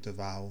poor Shelley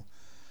Duvall,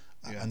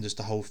 and just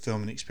the whole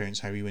filming experience,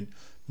 how he went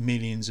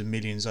millions and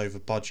millions over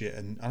budget,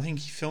 and I think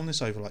he filmed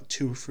this over like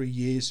 2 or 3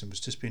 years and was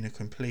just being a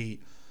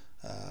complete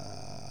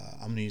I'm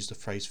going to use the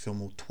phrase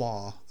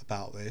film-auteur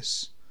about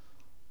this,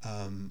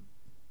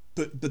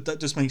 but that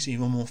just makes it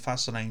even more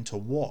fascinating to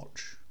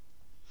watch.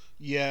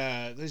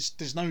 Yeah,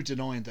 there's no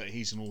denying that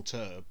he's an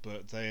auteur,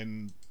 but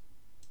then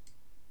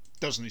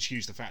doesn't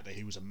excuse the fact that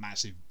he was a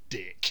massive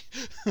dick.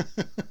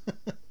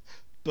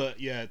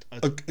 But yeah,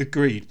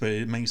 agreed. But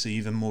it makes it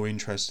even more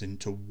interesting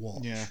to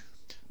watch. Yeah,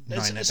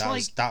 knowing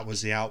that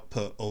was the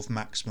output of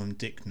maximum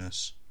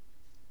dickness.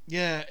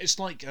 Yeah, it's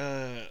like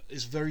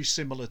it's very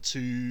similar to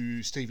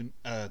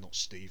not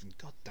Stephen.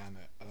 God damn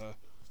it,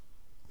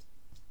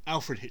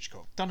 Alfred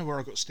Hitchcock. Don't know where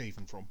I got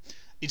Stephen from.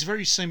 It's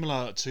very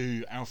similar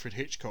to Alfred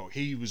Hitchcock.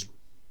 He was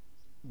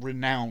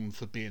renowned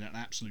for being an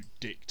absolute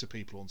dick to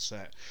people on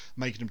set,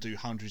 making them do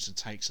hundreds of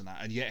takes and that,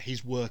 and yet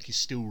his work is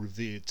still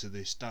revered to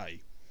this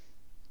day.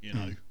 You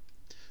know,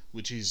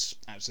 which is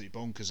absolutely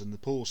bonkers. And the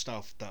poor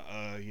stuff that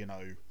I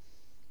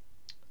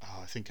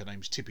think her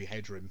name's Tippi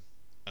Hedren,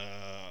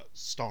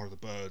 star of the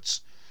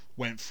Birds,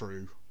 went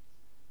through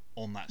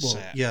on that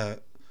set. Yeah,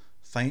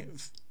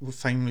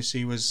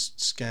 famously was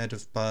scared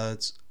of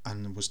birds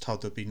and was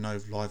told there'd be no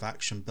live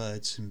action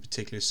birds in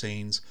particular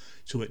scenes,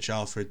 to which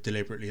Alfred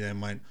deliberately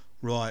then went,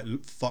 right,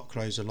 fuck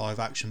loads of live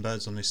action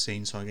birds on this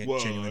scene so I get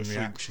genuine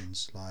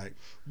reactions. I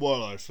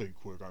think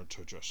we're going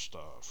to just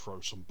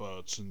throw some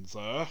birds in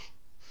there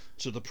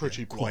to the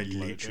pretty blonde quite lady.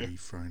 literally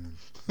thrown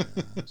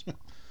them.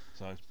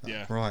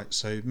 Yeah, right,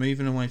 so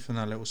moving away from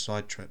that little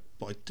side trip,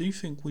 but I do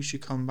think we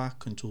should come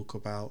back and talk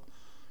about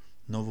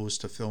novels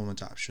to film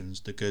adaptations,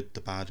 the good,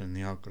 the bad and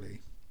the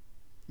ugly.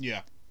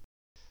 Yeah.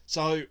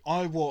 So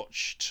I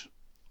watched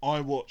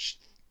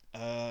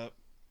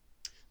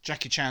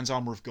Jackie Chan's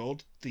Armour of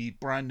God, the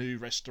brand new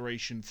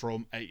restoration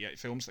from 88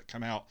 Films that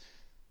came out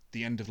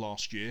the end of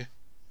last year.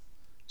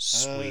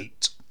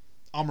 Sweet.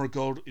 Armour of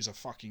God is a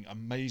fucking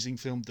amazing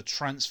film. The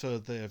transfer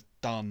they've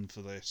done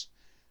for this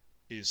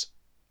is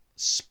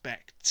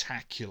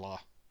spectacular.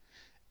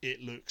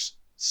 It looks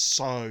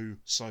so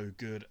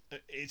good.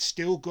 It's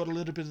still got a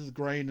little bit of the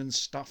grain and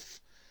stuff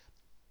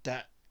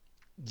that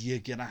you're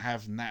gonna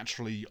have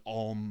naturally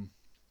on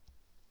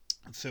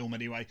film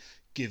anyway,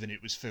 given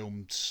it was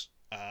filmed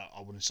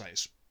I wouldn't say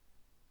it's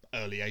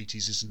early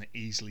 80s, isn't it?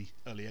 Easily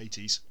early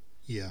 80s.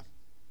 Yeah,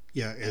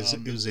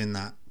 it was in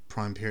that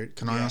prime period.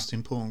 Can I ask the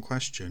important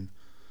question?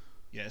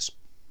 Yes.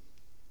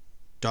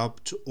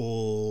 Dubbed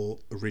or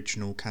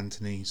original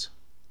Cantonese?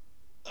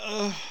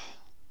 I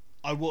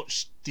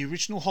watched the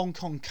original Hong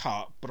Kong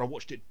cut, but I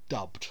watched it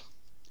dubbed.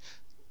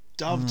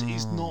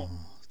 Dubbed's not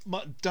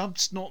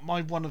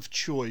my one of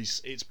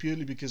choice. It's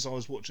purely because I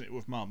was watching it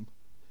with Mum.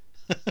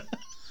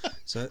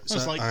 So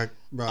It's like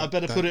right, I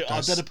better put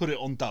it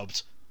on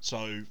dubbed.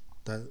 So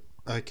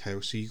okay,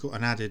 so you got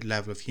an added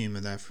level of humour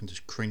there from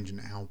just cringing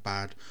at how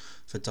bad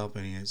the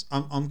dubbing is.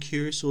 I'm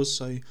curious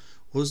also,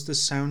 was the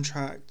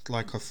soundtrack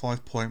like a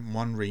 5.1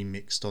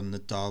 remixed on the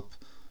dub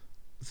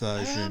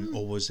version,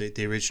 or was it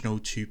the original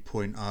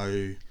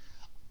 2.0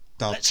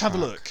 dub? Let's have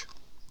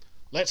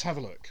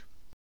a look.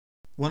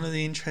 One of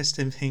the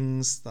interesting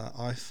things that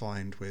I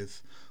find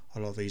with a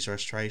lot of these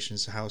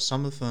restorations is how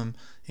some of them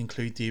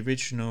include the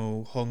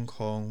original Hong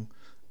Kong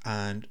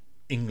and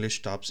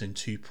English dubs in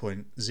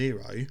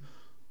 2.0,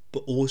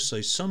 but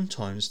also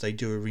sometimes they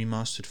do a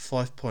remastered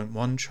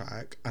 5.1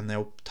 track and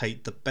they'll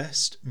take the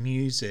best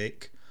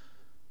music,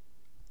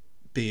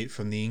 be it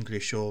from the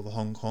English or the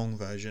Hong Kong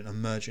version, and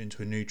merge it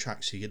into a new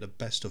track so you get the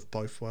best of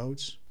both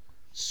worlds.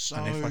 So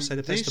And if I say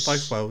the best of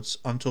both worlds,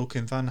 I'm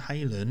talking Van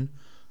Halen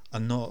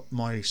and not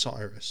Miley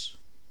Cyrus.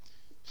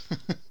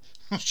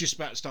 I was just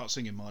about to start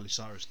singing Miley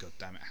Cyrus, God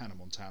damn it, Hannah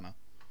Montana.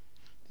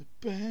 The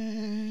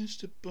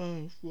best of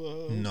both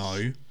worlds.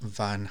 No,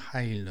 Van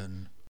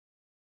Halen.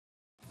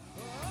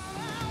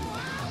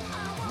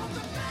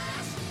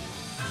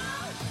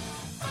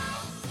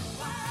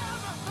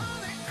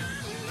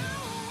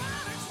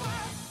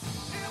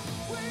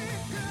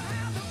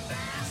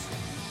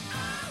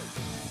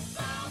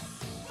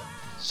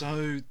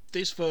 So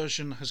this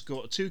version has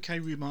got a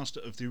 2K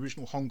remaster of the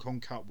original Hong Kong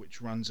cut, which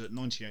runs at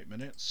 98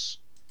 minutes.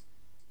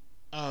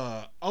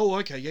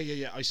 Okay,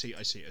 yeah. I see.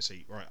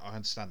 Right, I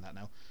understand that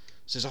now.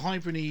 So there's a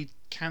hybrid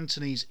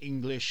Cantonese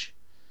English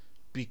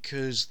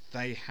because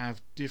they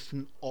have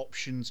different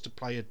options to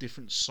play a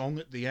different song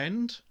at the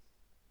end.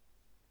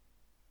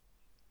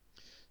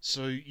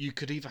 So you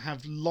could either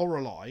have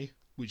Lorelei,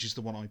 which is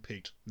the one I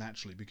picked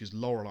naturally because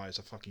Lorelei is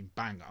a fucking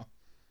banger,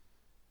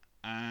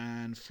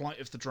 and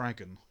Flight of the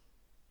Dragon.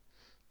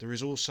 There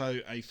is also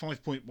a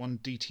 5.1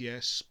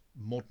 DTS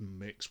modern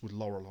mix with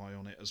Lorelei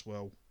on it as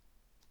well.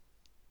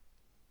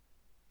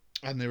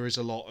 And there is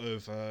a lot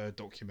of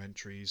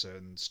documentaries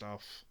and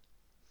stuff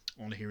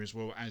on here as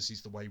well, as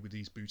is the way with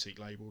these boutique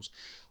labels.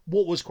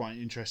 What was quite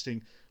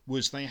interesting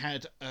was they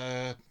had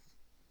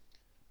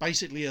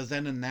basically a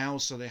then and now,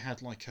 so they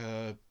had like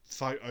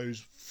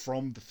photos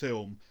from the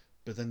film,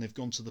 but then they've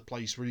gone to the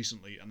place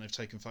recently and they've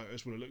taken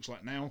photos what it looks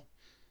like now.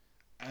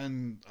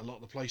 And a lot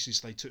of the places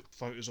they took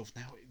photos of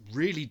now, it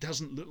really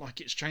doesn't look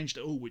like it's changed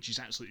at all, which is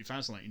absolutely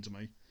fascinating to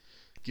me,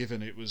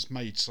 given it was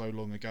made so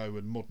long ago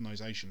and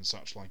modernisation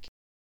such like.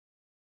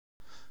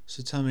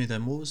 So tell me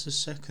then, what was the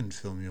second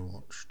film you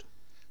watched?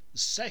 The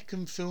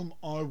second film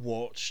I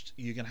watched,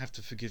 you're going to have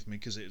to forgive me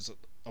because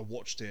I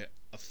watched it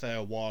a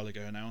fair while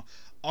ago now.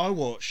 I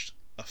watched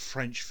a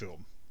French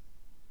film.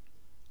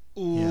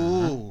 Ooh,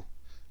 yeah.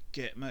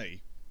 Get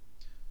me.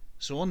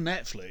 So on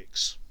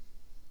Netflix,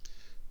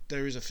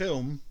 there is a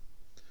film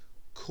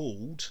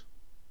called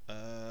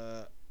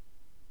I've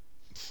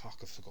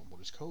forgotten what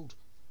it's called.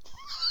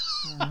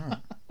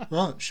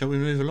 Right, shall we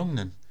move along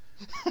then?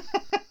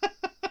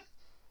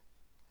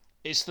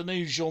 It's the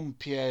new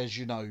Jean-Pierre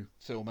Jeunet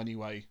film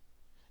anyway.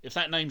 If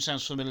that name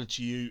sounds familiar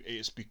to you,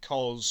 it's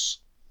because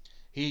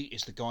he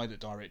is the guy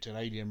that directed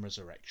Alien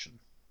Resurrection.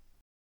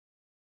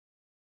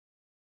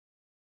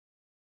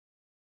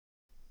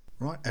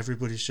 Right,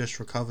 everybody's just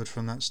recovered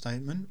from that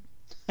statement.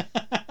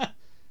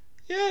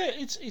 Yeah,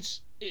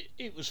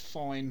 it was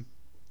fine.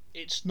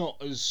 It's not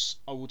as...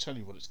 I will tell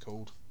you what it's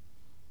called.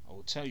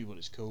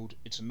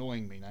 It's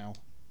annoying me now.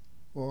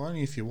 Well,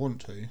 only if you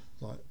want to.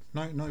 Like,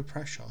 no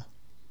pressure.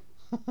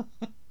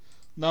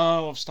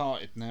 No, I've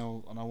started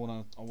now, and I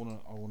wanna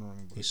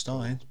remember. He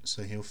started,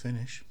 so he'll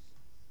finish.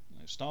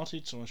 I've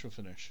started, so I shall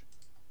finish.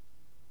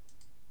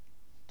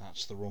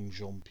 That's the wrong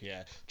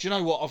Jean-Pierre. Do you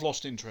know what? I've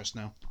lost interest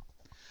now.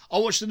 I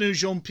watched the new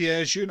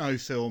Jean-Pierre Jeunet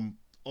film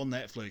on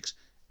Netflix.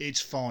 It's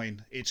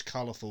fine. It's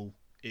colourful.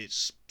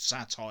 It's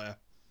satire.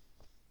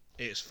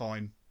 It's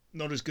fine.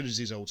 Not as good as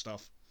his old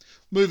stuff.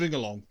 Moving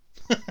along.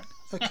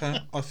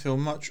 Okay, I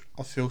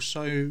feel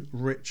so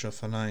richer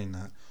for knowing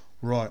that.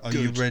 Right, are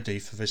Good. you ready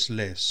for this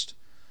list?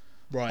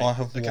 Right. I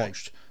have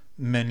watched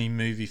many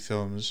movie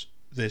films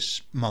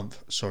this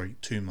month. Sorry,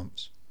 2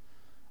 months.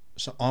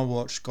 So I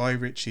watched Guy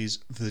Ritchie's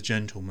The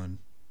Gentleman.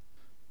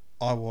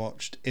 I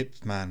watched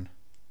Ip Man.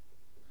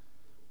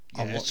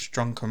 Yes. I watched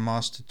Drunken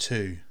Master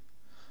 2.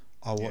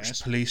 I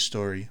watched Police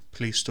Story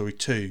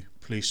 2,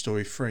 Police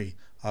Story 3.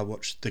 I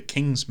watched The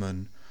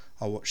Kingsman.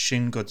 I watched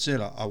Shin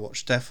Godzilla. I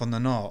watched Death on the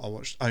Nile. I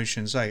watched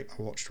Ocean's 8.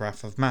 I watched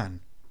Wrath of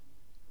Man.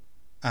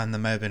 And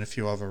there may have been a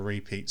few other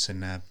repeats in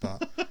there,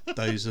 but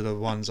those are the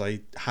ones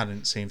I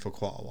hadn't seen for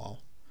quite a while.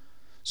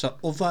 So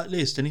of that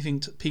list, anything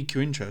to pique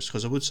your interest?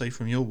 Because I would say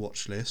from your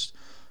watch list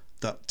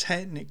that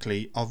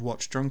technically I've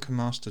watched Drunken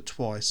Master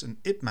twice and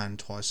Ip Man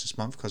twice this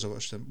month, because I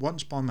watched them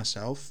once by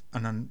myself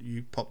and then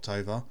you popped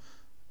over.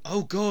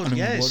 Oh God, and then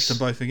yes. we watched them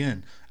both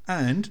again.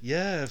 And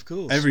yeah, of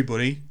course.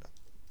 Everybody,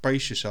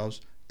 brace yourselves.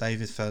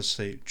 David fell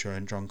asleep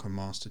during Drunken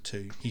Master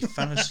 2. He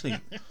fell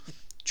asleep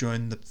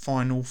during the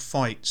final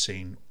fight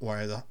scene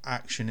where the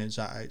action is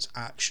at its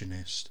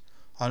actionist.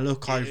 I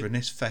look over and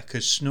this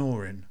fecker's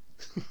snoring.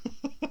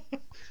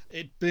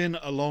 It'd been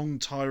a long,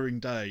 tiring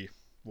day.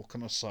 What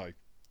can I say?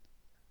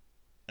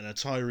 And a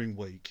tiring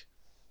week.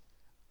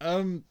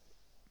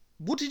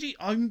 What did you?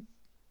 I'm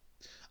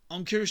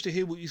curious to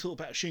hear what you thought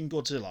about Shin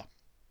Godzilla,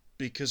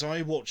 because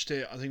I watched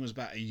it. I think it was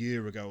about a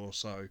year ago or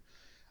so,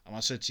 and I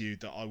said to you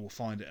that I will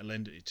find it and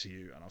lend it to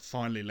you, and I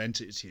finally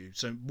lent it to you.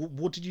 So,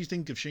 what did you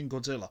think of Shin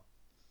Godzilla?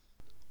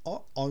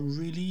 I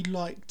really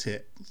liked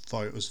it,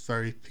 though it was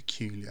very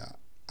peculiar,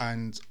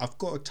 and I've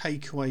got a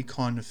takeaway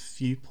kind of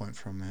viewpoint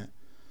from it.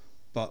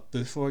 But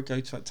before I go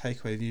to that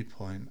takeaway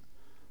viewpoint,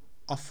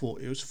 I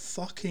thought it was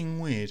fucking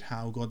weird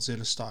how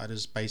Godzilla started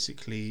as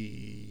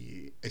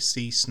basically a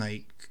sea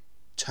snake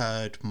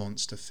turd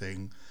monster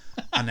thing,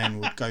 and then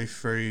would go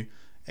through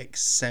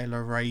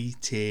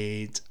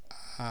accelerated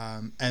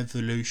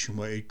evolution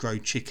where it'd grow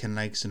chicken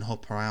legs and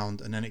hop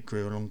around, and then it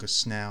grew a longer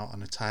snout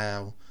and a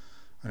tail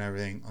and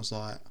everything. I was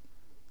like,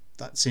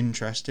 that's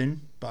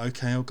interesting, but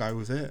okay, I'll go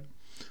with it.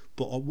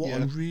 But what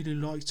I really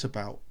liked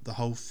about the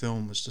whole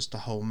film was just the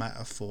whole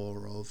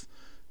metaphor of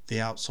the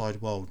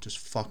outside world just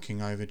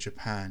fucking over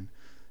Japan.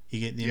 You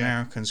get the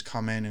Americans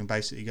come in and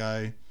basically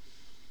go,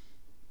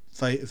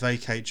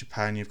 vacate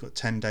Japan, you've got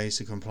 10 days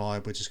to comply,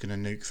 we're just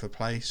going to nuke the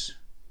place.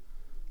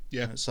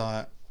 Yeah. And it's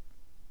like,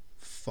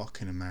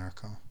 fucking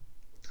America.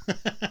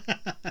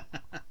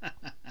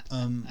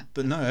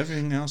 But no,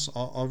 everything else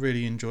I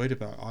really enjoyed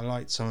about it. I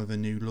liked some of the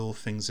new lore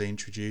things they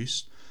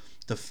introduced.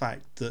 The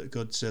fact that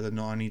Godzilla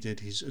not only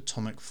did his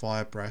atomic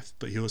fire breath,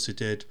 but he also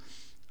did,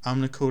 I'm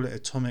going to call it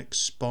atomic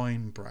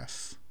spine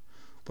breath,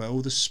 where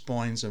all the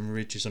spines and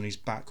ridges on his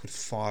back would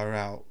fire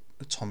out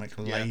atomic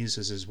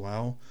lasers as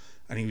well.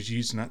 And he was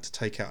using that to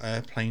take out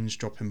airplanes,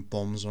 dropping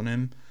bombs on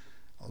him.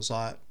 I was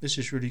like, this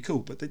is really cool.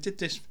 But they did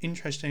this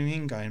interesting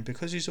thing going,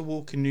 because he's a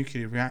walking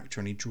nuclear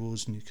reactor and he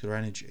draws nuclear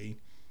energy,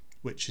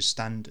 which is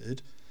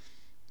standard.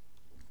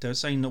 They were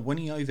saying that when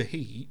he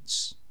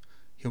overheats,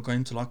 he'll go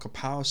into like a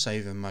power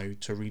saver mode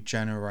to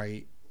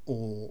regenerate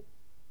or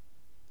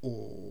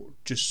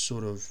just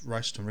sort of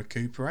rest and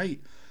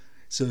recuperate.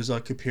 So there's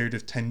like a period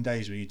of 10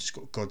 days where you just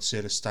got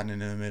Godzilla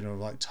standing in the middle of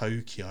like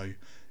Tokyo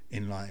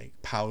in like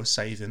power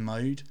saving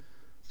mode.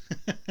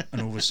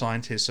 And all the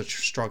scientists are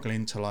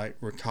struggling to like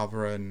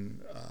recover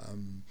and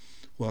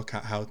work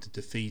out how to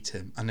defeat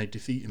him, and they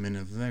defeat him in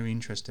a very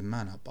interesting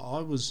manner. But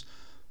I was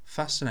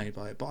fascinated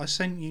by it. But I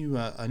sent you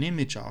an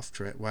image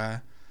after it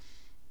where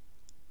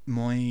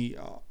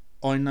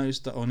I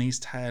noticed that on his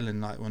tail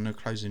and like when they're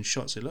closing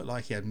shots, it looked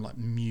like he had like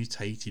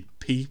mutated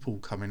people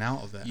coming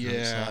out of it. Yeah. And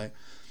it's like,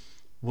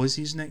 was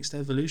his next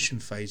evolution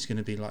phase going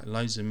to be like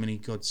loads of mini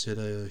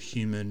Godzilla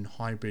human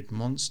hybrid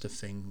monster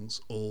things,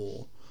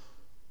 or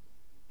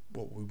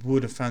what we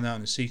would have found out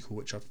in the sequel,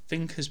 which I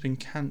think has been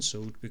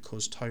cancelled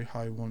because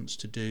Toho wants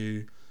to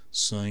do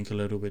something a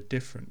little bit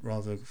different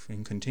rather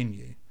than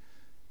continue.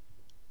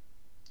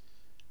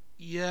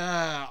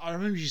 Yeah, I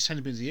remember you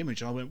sending me the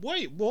image and I went,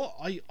 wait, what?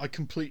 I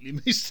completely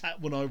missed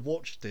that when I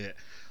watched it.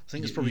 I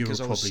think it's probably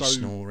because I was so...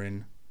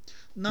 snoring.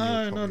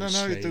 No.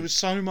 Asleep. There was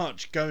so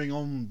much going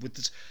on with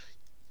this.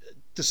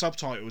 The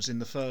subtitles in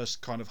the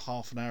first kind of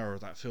half an hour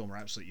of that film are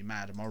absolutely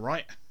mad. Am I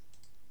right?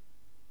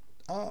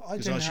 I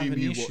didn't have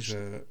any issues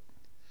with it.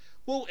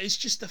 Well, it's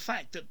just the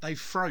fact that they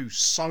throw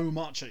so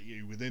much at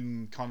you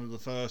within kind of the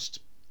first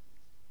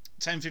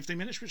 10-15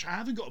 minutes, which I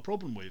haven't got a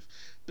problem with.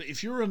 But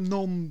if you're a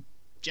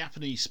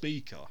non-Japanese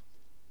speaker,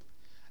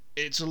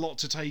 it's a lot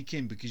to take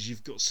in, because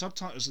you've got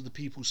subtitles of the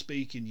people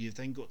speaking, you've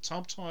then got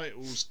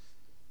subtitles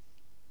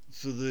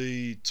for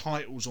the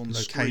titles on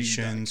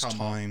locations, screen,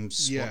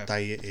 times, what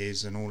day it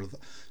is, and all of that.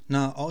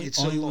 No, I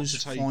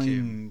was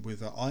fine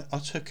with it. I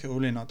took it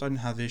all in. I don't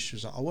have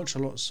issues. I watch a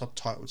lot of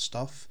subtitled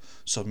stuff,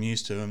 so I'm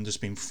used to them just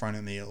being thrown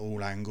at me at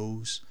all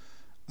angles.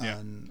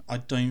 And I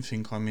don't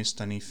think I missed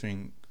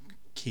anything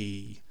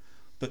key.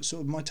 But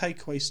sort of my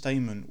takeaway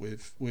statement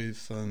with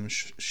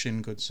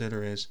Shin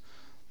Godzilla is,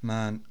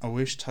 man, I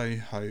wish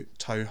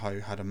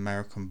Toho had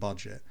American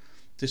budget.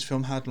 This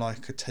film had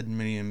like a $10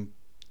 million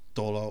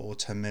or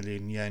 10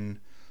 million yen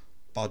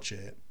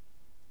budget,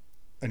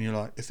 and you're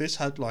like, if this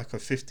had like a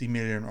 50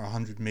 million or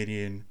 100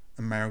 million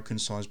American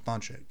sized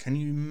budget, can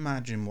you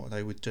imagine what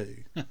they would do?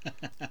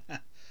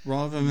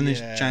 Rather than this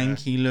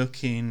janky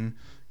looking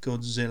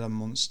Godzilla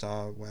monster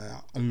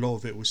where a lot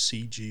of it was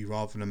CG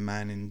rather than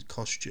man in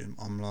costume,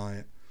 I'm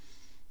like,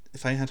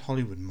 if they had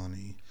Hollywood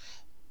money.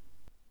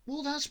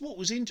 Well, that's what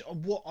was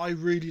what I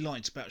really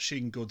liked about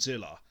Shin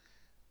Godzilla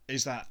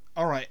is that,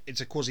 alright,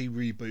 it's a quasi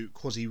reboot,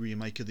 quasi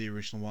remake of the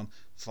original one,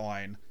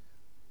 fine.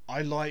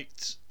 I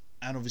liked,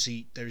 and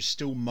obviously there is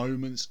still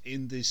moments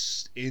in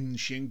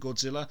Shin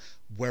Godzilla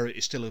where it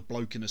is still a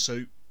bloke in a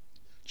suit,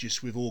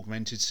 just with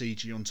augmented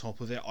CG on top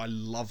of it. I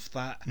love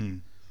that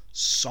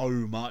so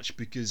much,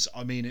 because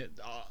I mean it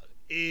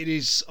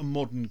is a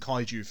modern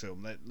kaiju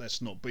film.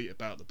 Let's not beat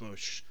about the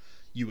bush.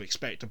 You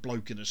expect a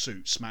bloke in a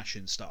suit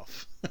smashing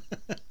stuff.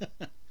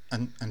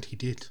 and he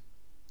did.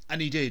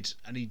 And he did,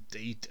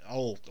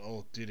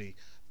 did he?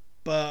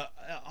 But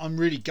I'm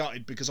really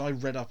gutted, because I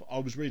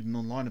was reading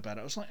online about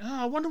it. I was like,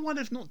 I wonder why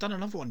they've not done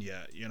another one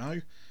yet, you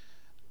know?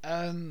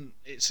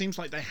 It seems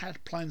like they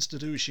had plans to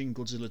do a Shin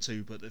Godzilla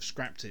 2, but they've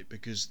scrapped it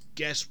because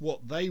guess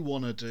what they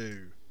want to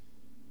do?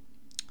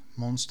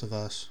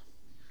 Monsterverse.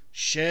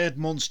 Shared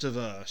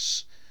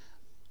Monsterverse.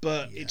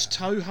 But it's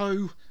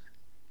Toho,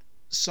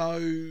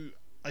 so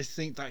I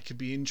think that could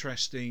be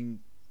interesting.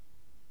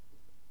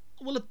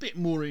 Well, a bit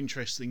more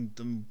interesting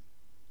than,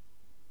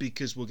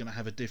 because we're going to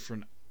have a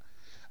different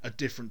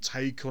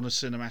take on a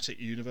cinematic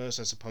universe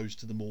as opposed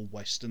to the more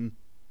Western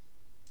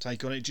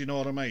take on it. Do you know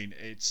what I mean?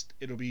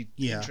 It'll be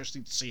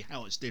interesting to see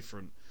how it's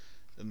different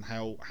and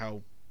how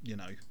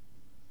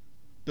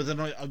But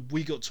then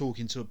we got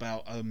talking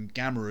about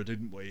Gamera,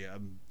 didn't we?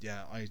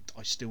 I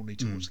still need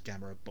to watch the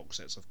Gamera box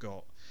sets I've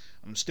got.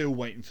 I'm still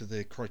waiting for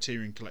the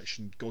Criterion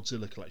Collection,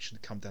 Godzilla Collection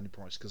to come down in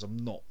price because I'm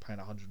not paying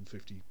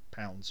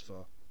 £150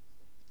 for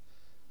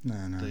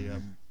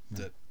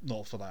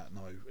not for that.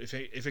 No, if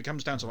it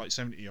comes down to like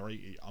 70 or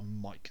 80, I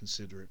might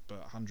consider it,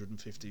 but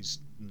 150's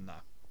nah,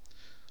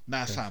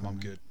 fam, I'm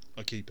good.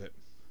 I keep it.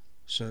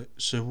 So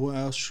what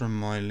else from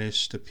my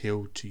list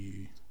appealed to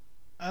you?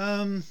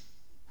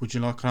 Would you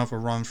like another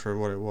run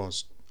through what it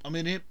was? I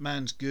mean, Ip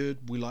Man's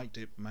good. We liked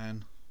Ip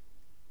Man.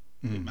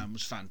 Ip Man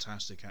was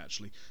fantastic,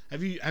 actually.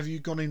 Have you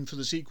gone in for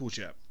the sequels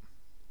yet?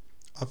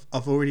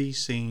 I've already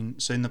seen.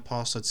 So in the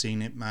past, I'd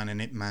seen Ip Man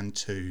and Ip Man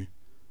 2.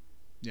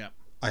 Yeah.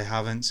 I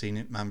haven't seen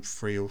Ip Man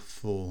 3 or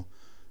 4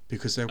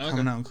 because they were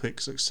coming out in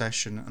quick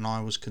succession, and I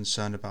was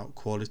concerned about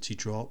quality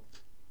drop.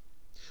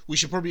 We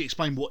should probably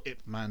explain what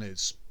Ip Man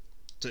is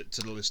to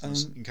the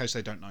listeners in case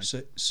they don't know.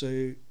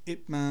 So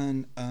Ip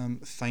Man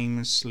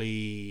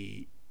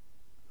famously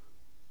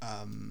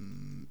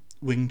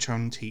Wing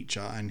Chun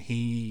teacher, and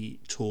he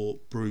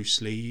taught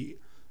Bruce Lee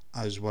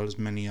as well as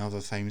many other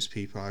famous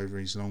people over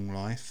his long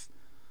life.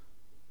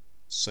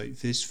 So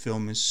this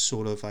film is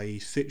sort of a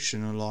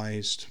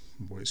fictionalized,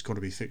 well, it's got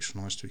to be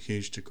fictionalized to a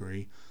huge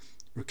degree,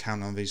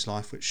 recount of his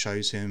life, which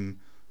shows him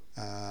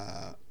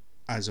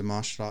as a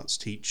martial arts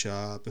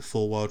teacher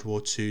before World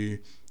War II,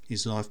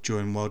 his life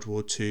during World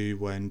War II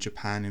when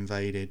Japan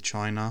invaded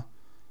China,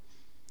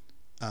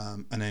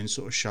 and then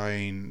sort of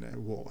showing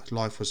what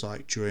life was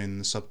like during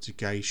the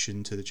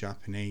subjugation to the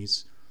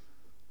Japanese.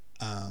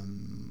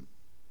 And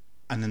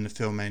then the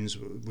film ends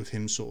with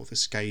him sort of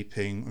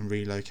escaping and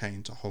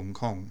relocating to Hong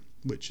Kong,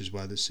 which is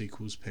where the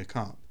sequels pick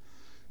up.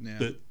 Yeah.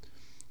 But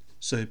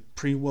so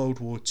pre-World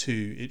War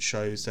II, it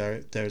shows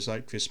there's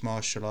like this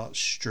martial arts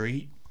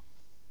street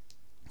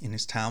in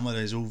this town where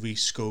there's all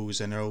these schools,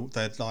 and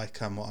they're like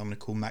what I'm going to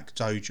call Mac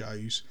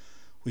dojos,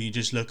 where you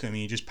just look at them,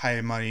 you just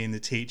pay money, and the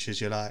teachers,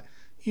 you're like,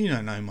 you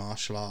don't know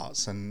martial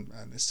arts, and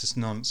it's just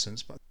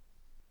nonsense. But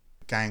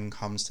the gang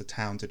comes to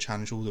town to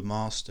challenge all the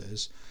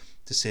masters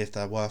to see if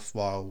they're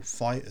worthwhile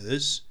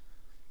fighters,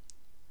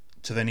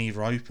 to then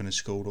either open a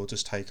school or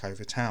just take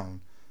over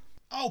town.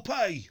 I'll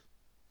pay,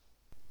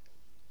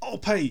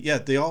 yeah,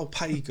 the I'll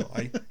pay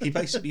guy. He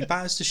basically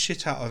batters the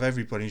shit out of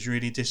everybody. He's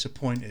really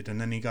disappointed,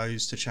 and then he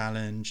goes to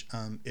challenge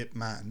Ip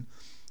Man,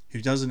 who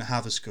doesn't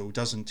have a school,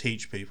 doesn't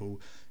teach people,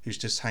 who's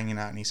just hanging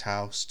out in his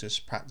house,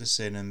 just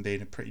practicing and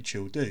being a pretty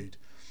chill dude.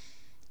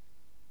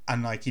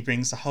 And like he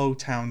brings the whole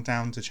town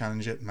down to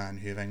challenge Ip Man,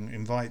 who then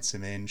invites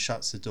him in,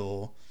 shuts the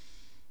door,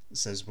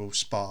 says we'll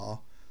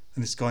spar,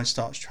 and this guy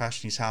starts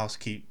trashing his house,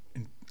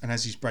 and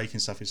as he's breaking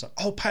stuff, he's like,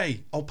 I'll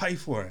pay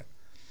for it.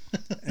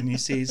 And you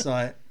see he's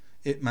like,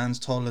 Ip Man's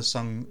toddler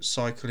son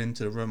cycle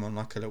into the room on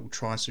like a little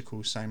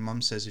tricycle, saying,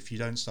 Mum says if you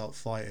don't start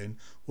fighting,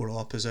 all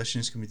our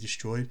possessions can be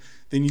destroyed.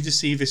 Then you just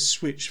see this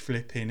switch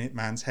flip in Ip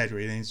Man's head,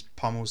 where he then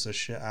pummels the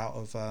shit out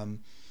of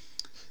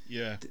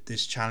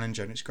this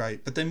challenger, and it's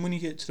great. But then when you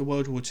get to the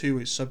World War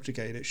II, it's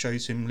subjugated. It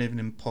shows him living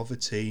in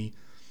poverty.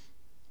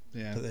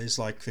 Yeah. But there's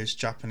like this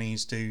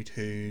Japanese dude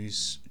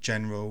who's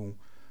general,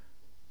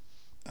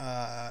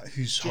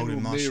 who's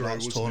holding martial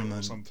arts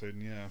tournament.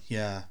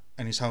 Yeah,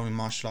 and he's holding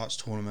martial arts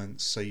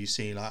tournaments. So you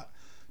see like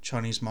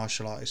Chinese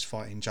martial artists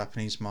fighting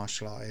Japanese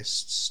martial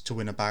artists to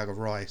win a bag of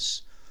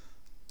rice.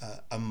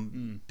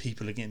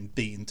 People are getting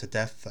beaten to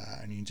death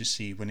there, and you just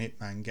see when Ip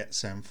Man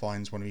gets there and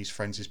finds one of his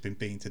friends who's been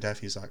beaten to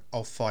death, he's like,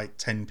 I'll fight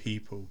 10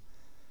 people.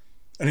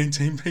 And then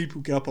 10 people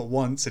get up at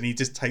once, and he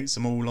just takes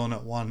them all on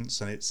at once,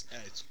 and it's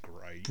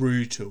great,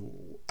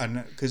 brutal.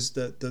 And because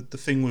the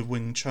thing with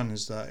Wing Chun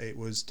is that it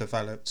was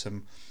developed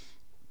and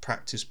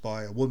practiced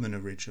by a woman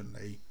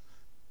originally,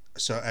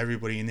 so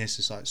everybody in this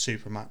is like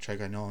super macho,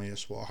 going, oh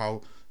yes,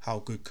 well, how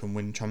good can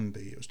Wing Chun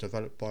be? It was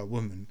developed by a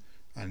woman,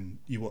 and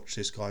you watch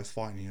this guy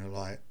fighting, and you're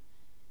like,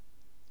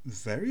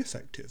 very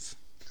effective.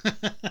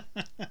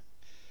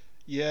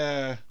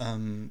 Yeah.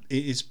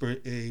 It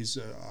is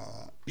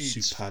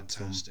superb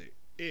fantastic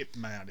film. Ip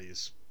Man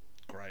is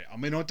great. I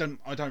mean, I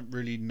don't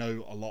really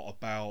know a lot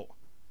about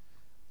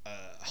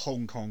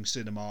Hong Kong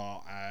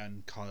cinema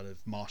and kind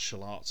of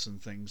martial arts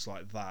and things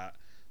like that,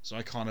 so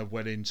I kind of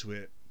went into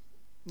it,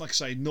 like I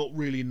say, not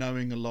really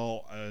knowing a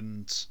lot.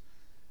 And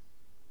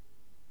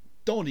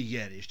Donnie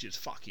Yen is just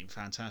fucking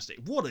fantastic.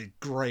 What a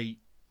great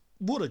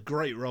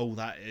role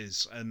that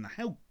is, and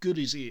how good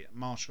is he at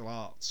martial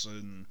arts?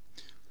 And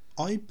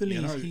I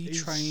believe he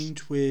he's-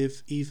 trained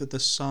with either the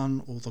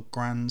son or the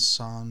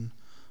grandson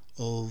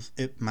of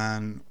Ip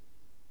Man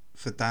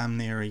for damn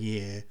near a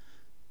year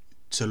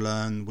to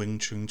learn Wing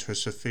Chun to a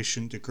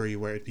sufficient degree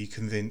where it'd be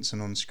convincing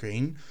on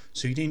screen.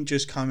 So he didn't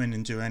just come in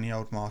and do any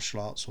old martial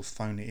arts or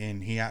phone it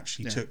in. He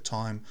actually took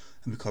time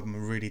and become a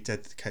really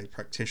dedicated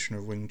practitioner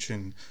of Wing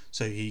Chun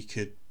so he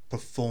could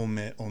perform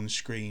it on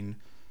screen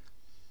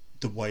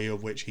the way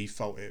of which he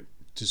felt it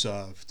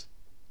deserved.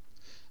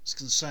 I was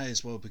going to say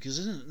as well, because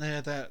isn't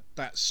there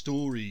that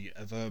story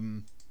of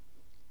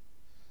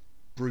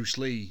Bruce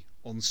Lee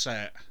on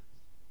set,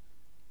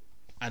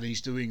 and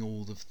he's doing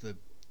all of the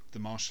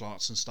martial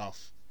arts and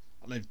stuff,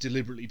 and they've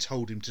deliberately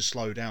told him to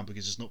slow down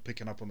because it's not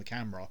picking up on the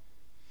camera.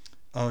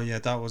 Oh yeah,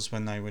 that was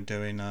when they were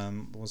doing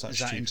what was that Is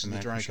that stupid Into the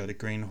American show, Dragon? the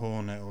Green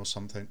Hornet or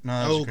something?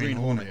 No, it was the Green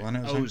Hornet one.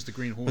 It was the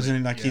Green Hornet. Wasn't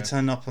it like he yeah.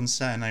 turned up on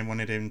set and they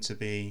wanted him to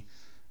be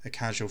a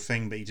casual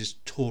thing, but he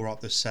just tore up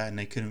the set and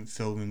they couldn't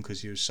film him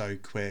because he was so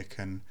quick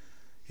and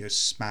he was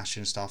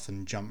smashing stuff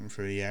and jumping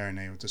through the air, and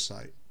they were just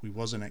like, we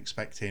wasn't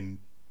expecting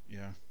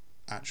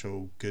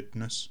actual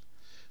goodness.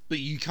 But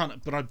you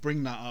can't. But I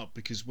bring that up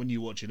because when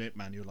you're watching Ip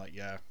Man, you're like,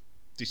 yeah,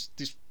 this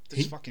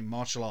fucking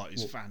martial art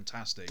is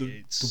fantastic.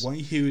 The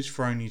way he was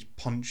throwing his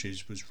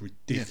punches was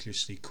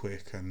ridiculously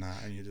quick, and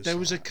that, and you just there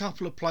was a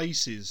couple of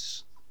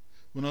places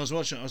when I was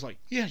watching it, I was like,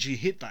 he actually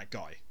hit that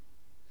guy.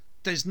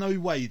 There's no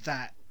way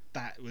that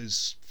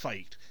was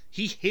faked.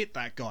 He hit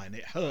that guy and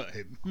it hurt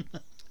him.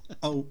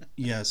 Oh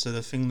yeah, so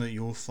the thing that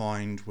you'll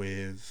find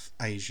with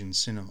Asian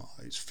cinema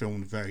is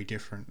filmed very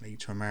differently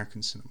to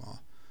American cinema.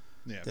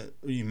 Yeah.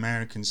 The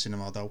American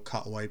cinema, they'll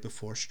cut away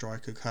before a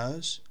strike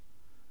occurs.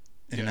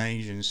 In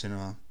Asian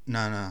cinema,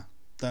 no,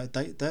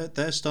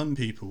 their stunt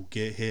people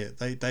get hit.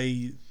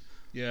 They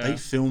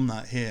film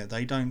that here.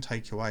 They don't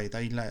take away.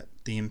 They let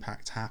the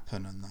impact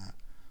happen and that.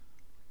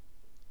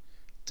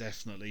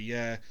 Definitely,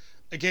 yeah.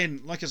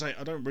 Again, like I say,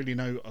 I don't really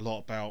know a lot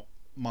about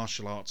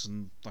martial arts,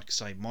 and like I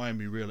say, my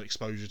only real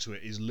exposure to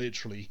it is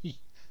literally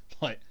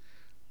like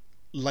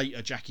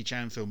later Jackie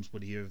Chan films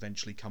when he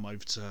eventually come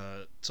over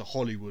to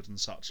Hollywood and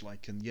such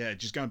like. And yeah,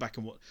 just going back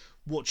and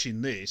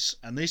watching this,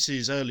 and this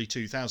is early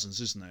 2000s,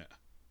 isn't it?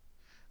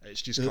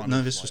 It's just kind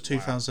of this like, was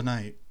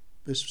 2008.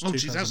 This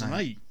was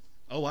 2008.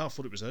 Oh wow, I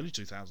thought it was early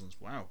 2000s.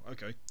 Wow,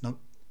 okay. Nope.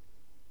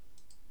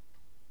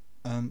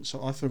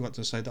 So I forgot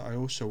to say that I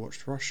also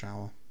watched Rush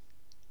Hour.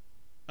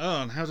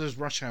 Oh, and how does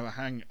Rush Hour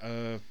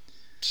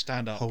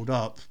stand up? Hold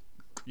up.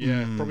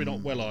 Yeah, probably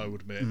not well, I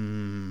would admit.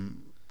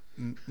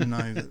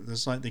 No,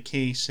 there's like the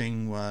key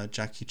scene where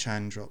Jackie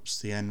Chan drops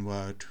the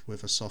N-word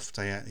with a soft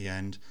A at the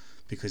end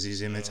because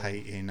he's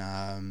imitating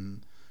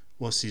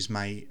what's his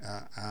mate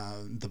at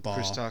the bar,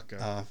 Chris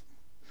Tucker.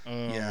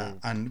 Yeah,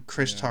 and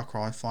Chris Tucker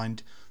I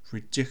find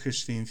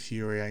ridiculously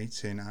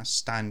infuriating as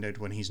standard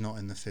when he's not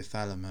in The Fifth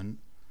Element,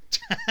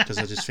 because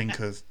I just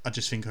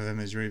think of him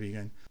as Ruby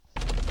going.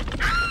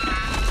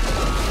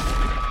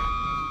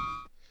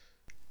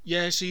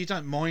 Yeah, so you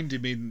don't mind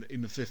him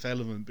in The Fifth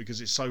Element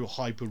because it's so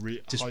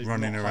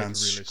running around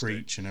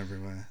screeching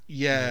everywhere.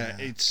 Yeah,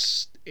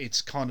 it's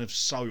kind of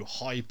so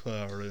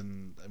hyper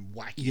and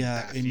wacky and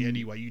daffy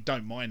anyway. You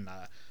don't mind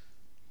that.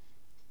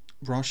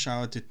 Rush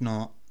Hour did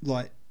not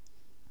like.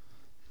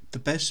 The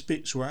best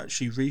bits were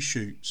actually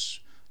reshoots.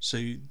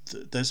 So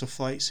there's a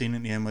fight scene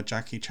at the end where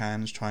Jackie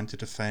Chan's trying to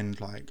defend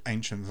like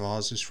ancient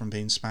vases from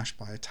being smashed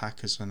by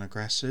attackers and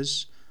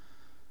aggressors.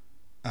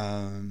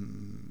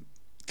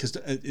 Because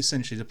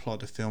essentially the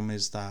plot of the film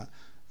is that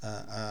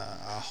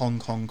a Hong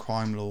Kong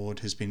crime lord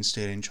has been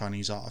stealing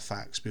Chinese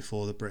artifacts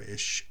before the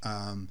British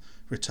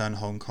return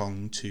Hong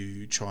Kong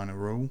to China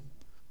rule,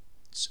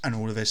 and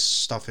all of this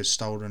stuff is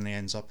stolen and it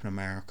ends up in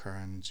America,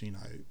 and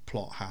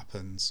plot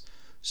happens.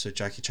 So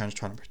Jackie Chan's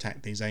trying to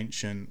protect these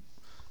ancient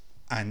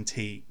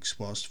antiques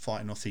whilst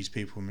fighting off these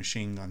people with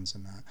machine guns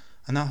and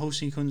that whole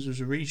sequence was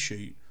a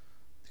reshoot.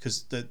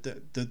 Because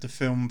the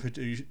film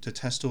produced, the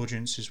test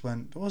audiences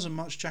went, there wasn't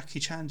much Jackie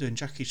Chan doing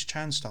Jackie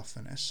Chan stuff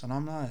in this, and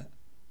I'm like,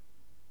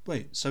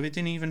 wait, so it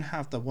didn't even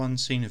have the one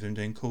scene of him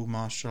doing cool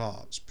martial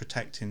arts,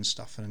 protecting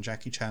stuff in a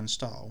Jackie Chan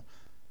style,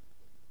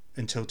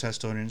 until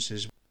test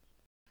audiences.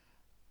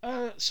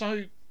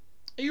 So,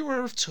 are you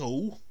aware of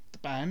Tool, the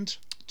band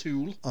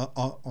Tool?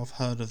 I've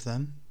heard of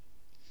them.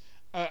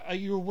 Are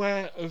you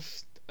aware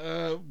of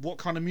what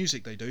kind of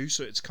music they do?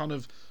 So it's kind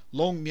of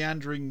long,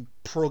 meandering,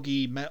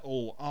 proggy,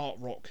 metal, art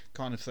rock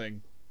kind of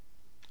thing.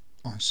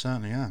 I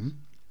certainly am.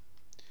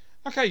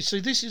 Okay, so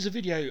this is a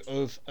video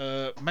of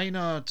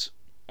Maynard.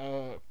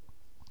 I've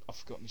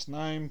forgotten his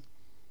name.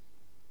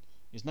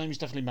 His name is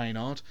definitely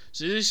Maynard.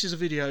 So this is a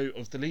video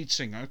of the lead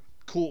singer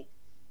caught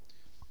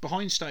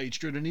behind stage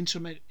during an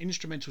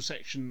instrumental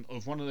section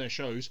of one of their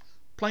shows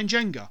playing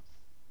Jenga.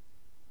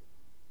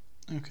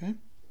 Okay.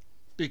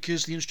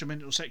 Because the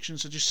instrumental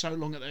sections are just so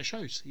long at their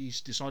shows,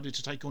 he's decided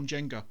to take on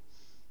Jenga.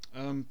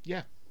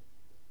 Yeah.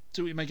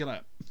 See what you make of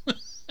that.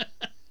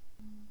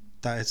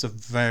 That is a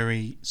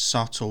very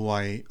subtle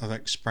way of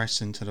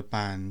expressing to the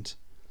band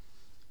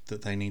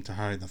that they need to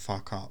hurry the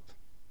fuck up.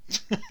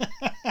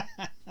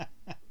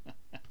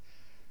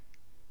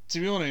 To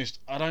be honest,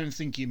 I don't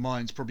think he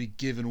minds, probably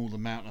given all the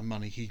amount of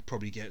money he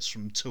probably gets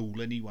from Tool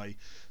anyway.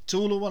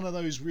 Tool are one of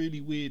those really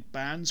weird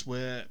bands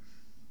where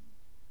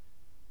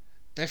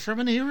they're from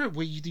an era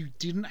where you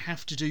didn't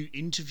have to do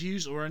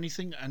interviews or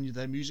anything, and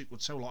their music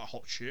would sell like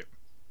hot shit.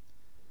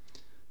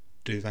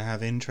 Do they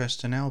have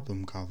interest in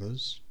album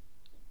covers?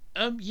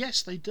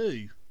 Yes, they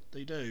do.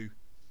 They do.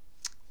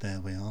 There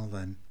we are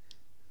then.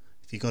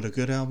 If you got a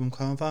good album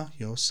cover,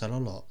 you'll sell a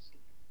lot.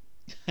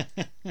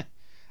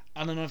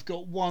 And then I've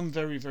got one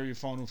very, very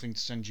final thing to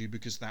send you,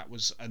 because that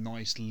was a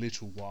nice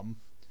little one.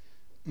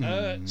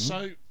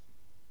 So,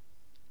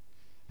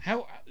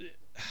 how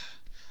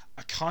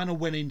I kind of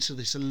went into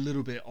this a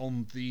little bit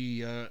on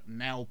the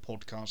Now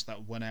podcast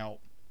that went out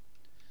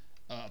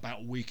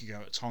about a week ago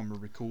at time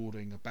of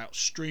recording, about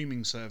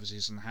streaming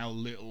services and how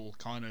little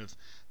kind of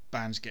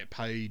bands get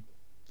paid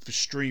for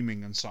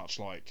streaming and such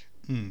like.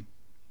 And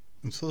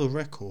for the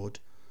record,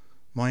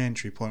 my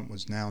entry point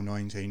was now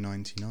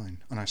 $19.99,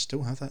 and I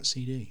still have that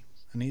CD,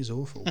 and it is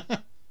awful.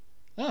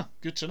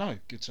 Good to know.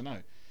 Good to know.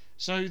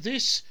 So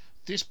this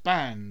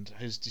band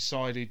has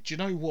decided, do you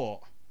know what?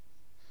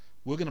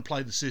 We're going to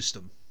play the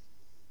system.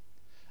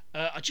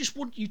 I just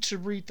want you to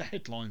read the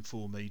headline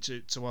for me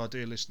to our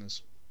dear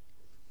listeners.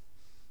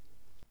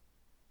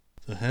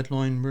 The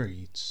headline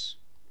reads: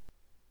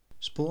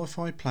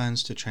 Spotify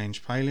plans to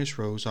change playlist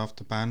rules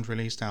after band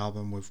released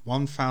album with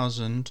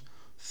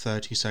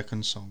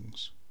 1,030-second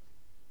songs.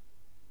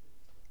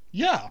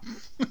 Yeah.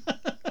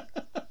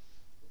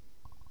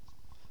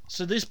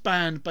 So this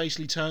band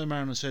basically turned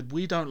around and said,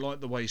 we don't like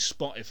the way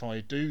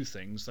Spotify do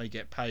things. They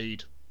get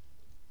paid,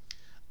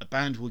 a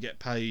band will get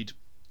paid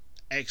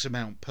X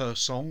amount per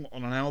song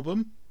on an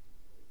album,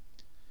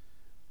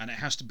 and it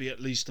has to be at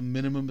least a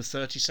minimum of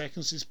 30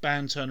 seconds. This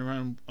band turned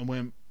around and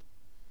went,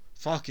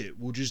 fuck it,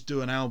 we'll just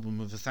do an album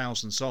of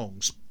 1,000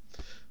 songs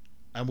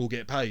and we'll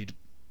get paid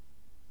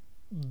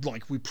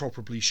like we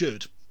probably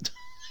should.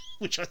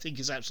 Which I think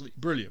is absolutely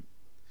brilliant,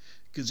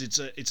 because it's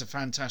a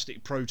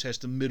fantastic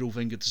protest and middle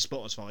finger to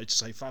Spotify to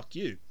say fuck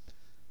you.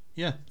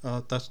 Yeah,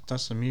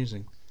 that's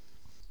amusing.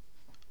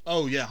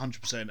 Oh yeah,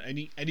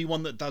 100%.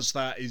 Anyone that does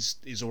that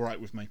is all right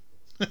with me.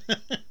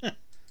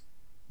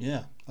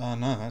 Yeah,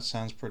 no, that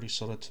sounds pretty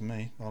solid to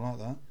me. I like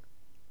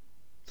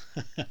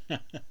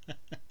that.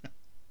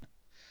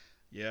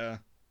 Yeah.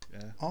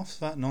 After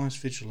that nice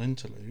visual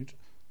interlude,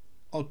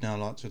 I'd now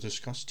like to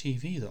discuss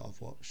TV that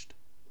I've watched.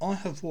 I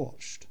have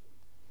watched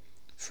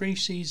 3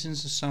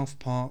 seasons of South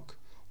Park,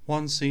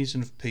 1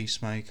 season of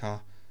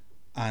Peacemaker,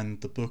 and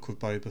The Book of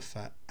Boba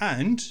Fett.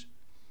 And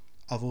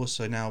I've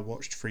also now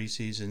watched 3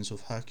 seasons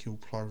of Hercule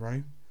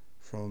Poirot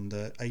from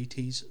the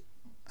 80s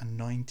and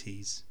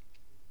 90s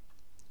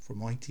from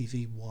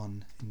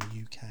ITV1 in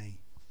the UK.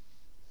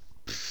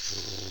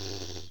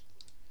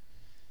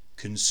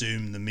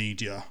 Consume the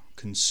media,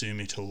 consume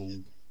it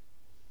all.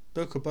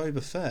 Book of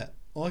Boba Fett,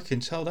 I can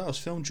tell that was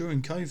filmed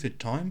during COVID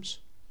times.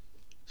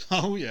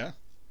 Oh yeah.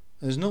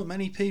 There's not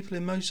many people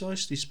in Mos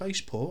Eisley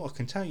Spaceport, I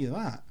can tell you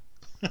that.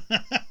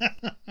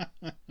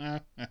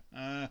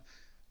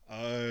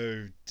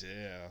 Oh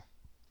dear.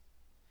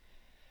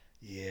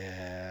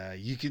 Yeah,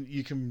 you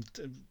can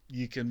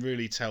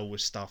really tell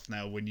with stuff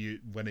now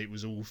when it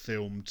was all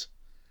filmed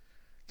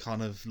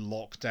kind of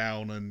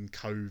lockdown and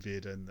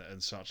COVID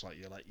and such, like,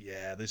 you're like,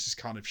 yeah, this is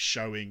kind of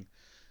showing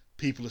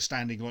people are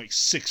standing like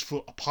 6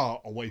 foot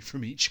apart away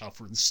from each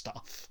other and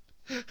stuff.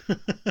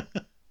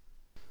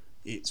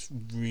 It's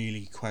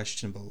really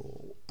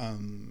questionable.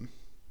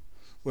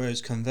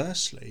 Whereas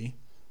conversely,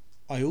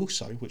 I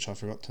also, which I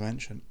forgot to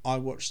mention, I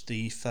watched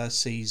the first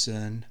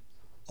season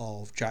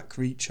of Jack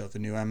Reacher, the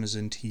new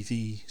Amazon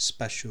TV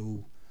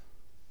special,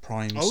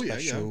 Prime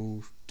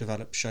special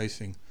developed show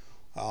thing.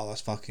 Oh,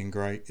 that's fucking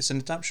great. It's an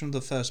adaptation of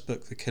the first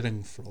book, The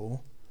Killing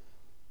Floor.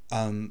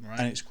 And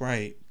it's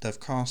great. They've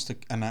cast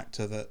an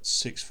actor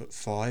that's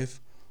 6'5"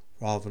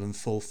 rather than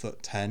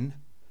 4'10"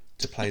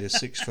 to play the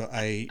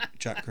 6'8"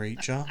 Jack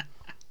Reacher.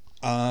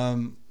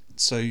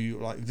 So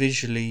like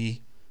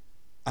visually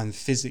and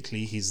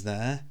physically he's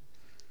there.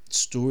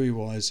 Story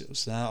wise it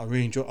was there. I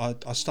really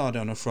enjoyed I started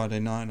it on a Friday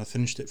night and I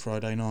finished it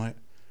Friday night.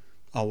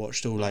 I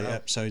watched all 8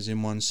 episodes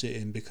in one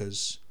sitting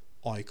because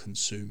I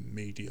consume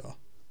media.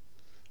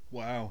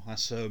 Wow,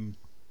 that's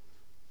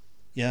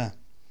yeah.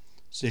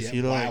 So if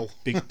you like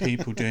big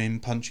people doing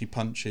punchy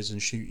punches and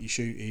shooty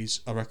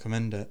shooties, I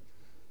recommend it.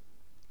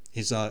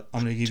 He's like,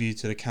 I'm going to give you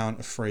to the count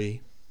of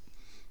 3.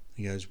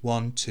 He goes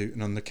 1, 2,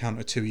 and on the count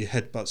of 2 he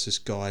headbutts this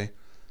guy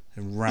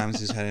and rams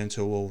his head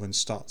into a wall and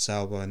starts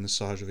elbowing the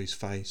side of his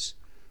face.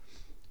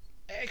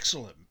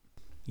 Excellent.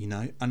 You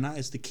know, and that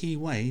is the key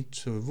way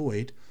to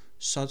avoid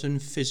sudden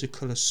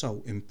physical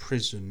assault in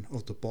prison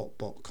of the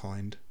bot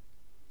kind.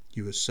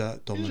 You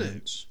assert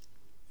dominance.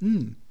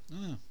 I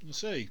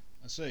see.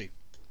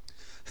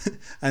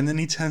 And then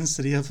he turns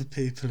to the other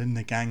people in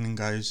the gang and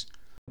goes,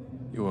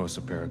 You owe us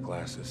a pair of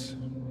glasses.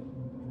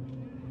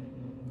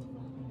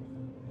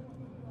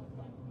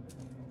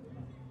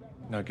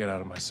 Now get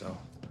out of my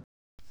cell.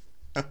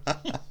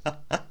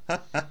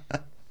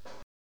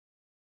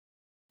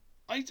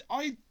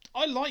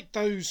 I like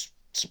like those.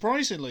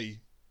 Surprisingly,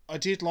 I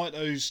did like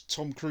those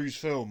Tom Cruise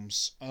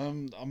films.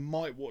 I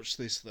might watch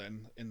this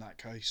then. In that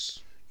case,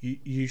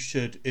 You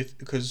should, if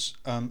because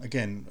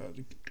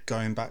again,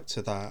 going back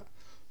to that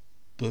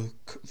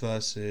book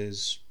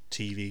versus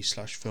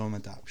TV/film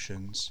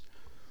adaptations,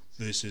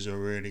 this is a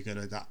really good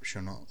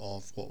adaptation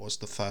of what was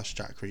the first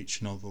Jack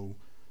Reacher novel,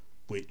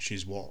 which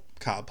is what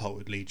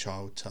catapulted Lee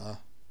Child to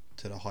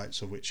the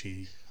heights of which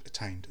he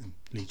attained, and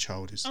Lee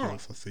Child is the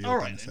author for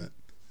your benefit.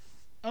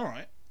 All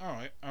right.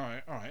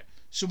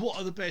 So, what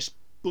are the best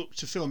book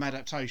to film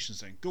adaptations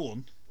then? Go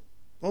on.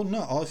 Well,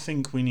 no, I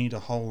think we need a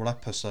whole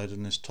episode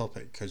on this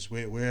topic because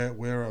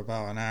we're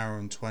about an hour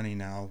and 20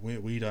 now.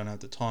 We don't have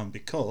the time,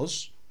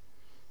 because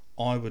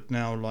I would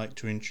now like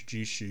to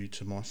introduce you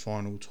to my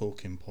final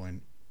talking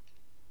point.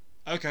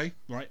 Okay,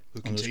 right.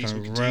 I'm going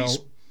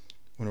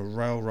to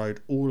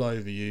railroad all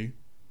over you.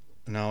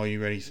 Now, are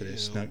you ready for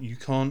this? Ew. Now, you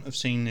can't have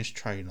seen this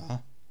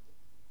trailer.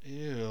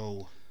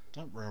 Ew.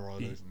 Don't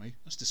railroad over me.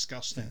 That's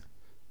disgusting.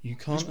 You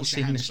can't Just have wash your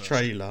seen hands this first.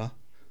 trailer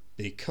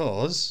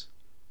because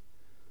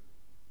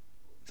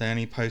they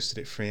only posted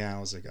it 3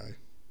 hours ago.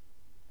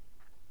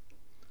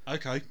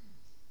 Okay.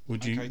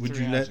 Would you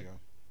 3 hours ago.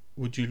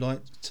 Would you like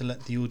to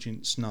let the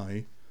audience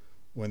know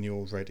when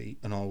you're ready,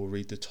 and I will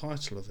read the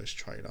title of this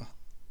trailer?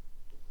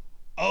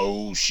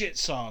 Oh shit,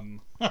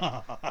 son.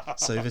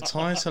 So the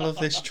title of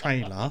this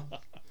trailer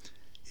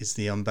is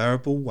The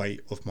Unbearable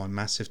Weight of My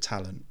Massive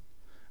Talent.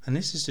 And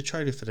this is the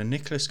trailer for the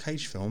Nicolas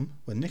Cage film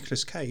where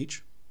Nicolas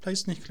Cage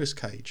plays Nicolas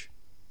Cage.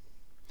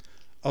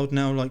 I would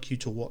now like you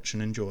to watch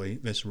and enjoy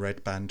this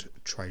Red Band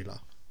trailer.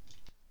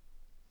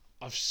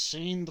 I've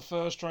seen the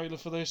first trailer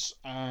for this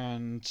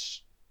and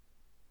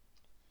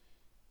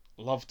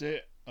loved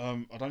it.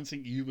 I don't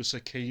think you were so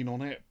keen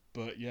on it,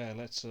 but yeah,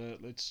 let's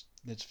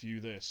view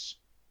this.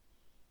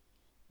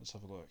 Let's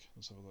have a look.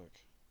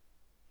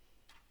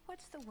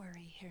 What's the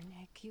worry here,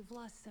 Nick? You've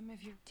lost some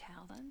of your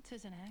talent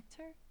as an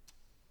actor?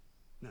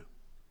 No.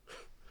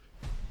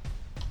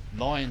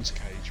 Lions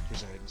Cage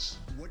presents.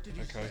 What did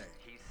you Okay. say?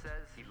 He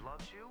says he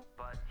loves you,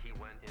 but he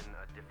went in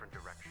a different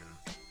direction.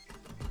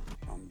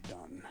 I'm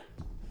done.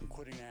 I'm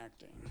quitting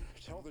acting.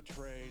 Tell the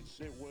trades,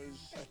 it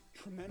was a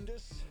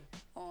tremendous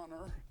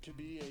honor to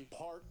be a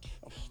part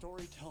of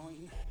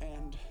storytelling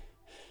and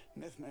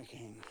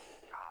myth-making.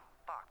 Ah,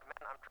 fuck,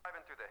 man, I'm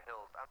driving through the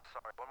hills. I'm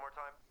sorry. One more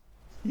time?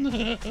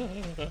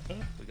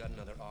 We got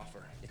another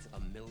offer. It's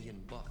 $1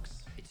 million.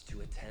 It's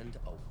to attend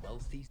a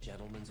wealthy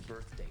gentleman's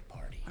birthday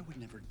party. I would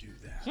never do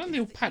that. Is that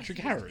Neil Patrick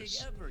It's the easiest Harris?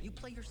 gig ever. You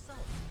play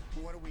yourself.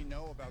 What do we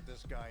know about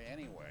this guy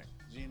anyway?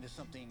 Is he into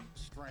something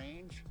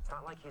strange? It's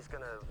not like he's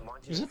gonna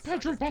want you Is to it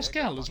Pedro suck his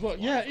dick Pascal or as fuck well?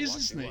 his Yeah, wife it or is, watch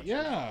isn't you it? watch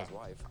Yeah. his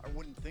wife. I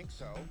wouldn't think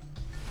so.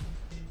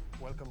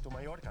 Welcome to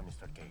Mallorca,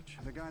 Mr. Cage.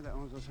 The guy that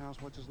owns this house,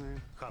 what's his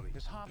name? Javi.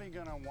 Is Javi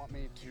gonna want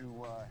me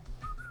to,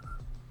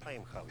 I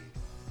am Javi.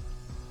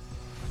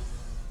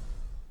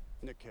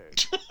 Nick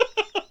Cage?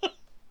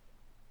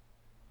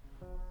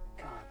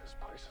 God, this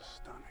place is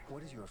stunning.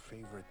 What is your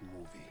favorite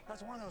movie?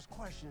 That's one of those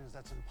questions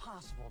that's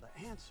impossible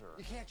to answer.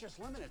 You can't just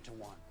limit it to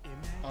one.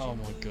 Oh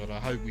my god, I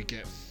hope we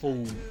get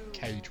full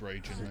Cage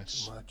rage in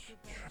this. Much.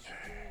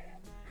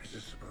 Is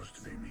this supposed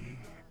to be me?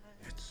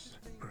 It's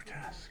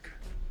grotesque.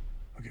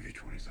 I'll give you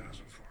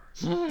 20,000 for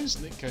it. It's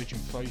Nick Cage in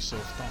Face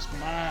Off. That's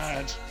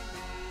mad.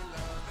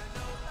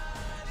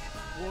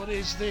 What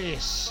is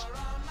this?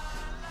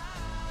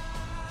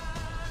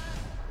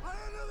 I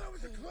didn't know that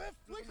was a cliff!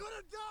 We could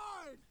have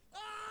died!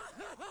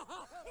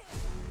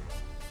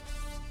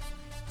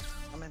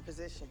 I'm in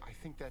position. I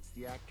think that's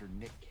the actor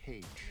Nick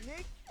Cage.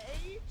 Nick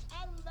Cage,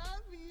 I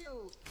love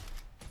you.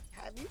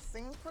 Have you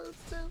seen Cruise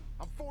 2?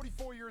 I'm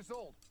 44 years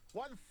old.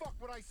 Why the fuck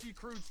would I see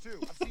Cruise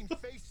 2? I've seen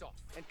Face Off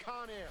and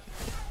Con Air.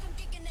 What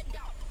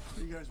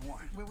do you guys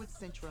want? We're with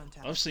Central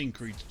Intelligence. I've seen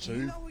Creed 2.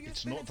 You know who you're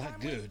It's not spending that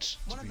time with? good,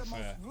 One to of be the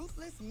fair. most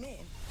ruthless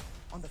men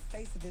on the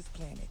face of this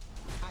planet.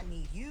 I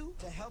need you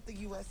to help the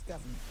U.S.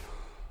 government.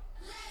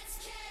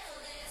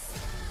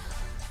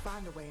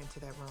 Find a way into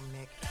that room,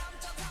 Nick.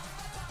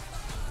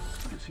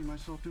 I can see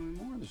myself doing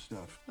more of this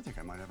stuff. I think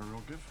I might have a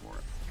real gift for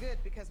it. Good,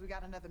 because we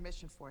got another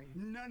mission for you.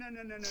 No.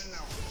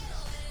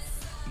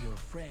 Your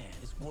friend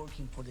is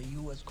working for the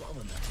U.S.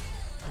 government.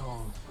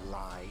 Don't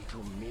lie to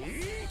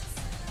me.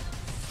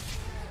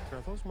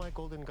 Are those my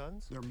golden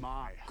guns? They're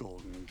my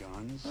golden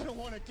guns. I don't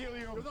want to kill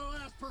you. You're the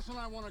last person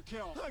I want to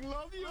kill. I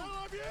love you. I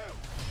love you.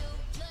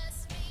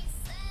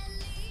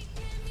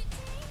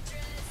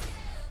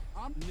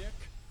 I'm Nick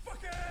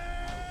fucking.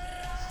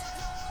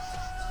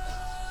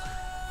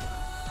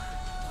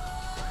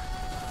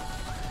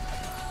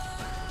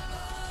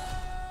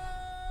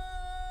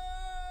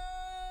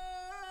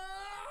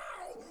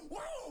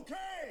 Whoa,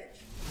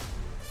 Cage!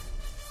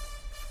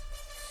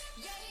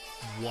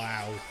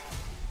 Wow.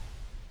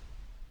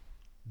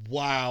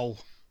 Wow.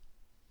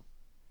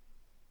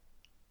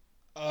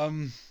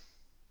 Um.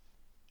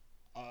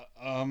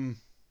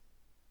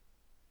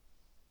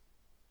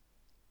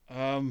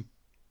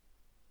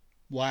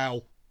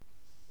 Wow.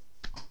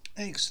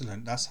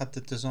 Excellent, that's had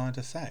the desired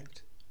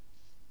effect.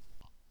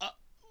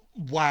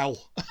 Wow.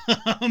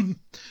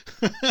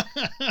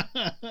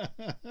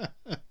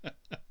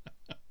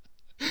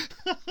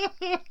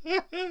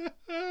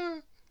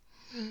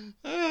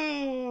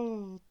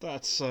 Oh,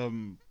 that's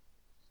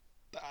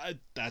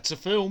a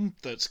film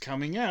that's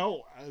coming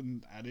out,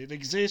 and it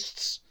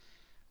exists,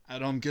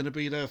 and I'm gonna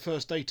be there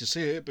first day to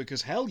see it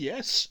because hell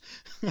yes.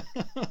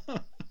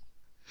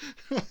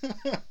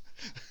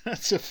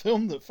 That's a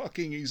film that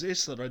fucking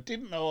exists that I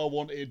didn't know I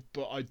wanted,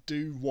 but I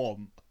do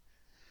want.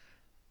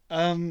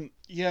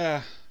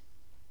 Yeah.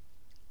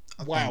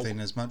 I Wow. don't think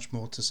there's much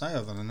more to say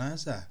other than that,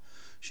 is there?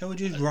 Shall we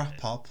just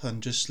wrap up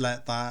and just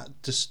let that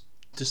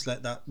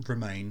let that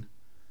remain?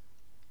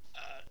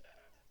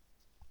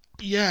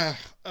 Yeah.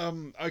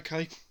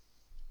 Okay.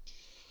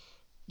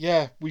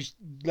 Yeah.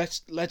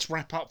 Let's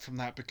wrap up from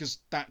that because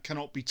that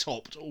cannot be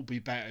topped or be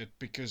bettered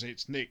because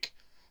it's Nick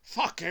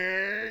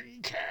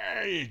fucking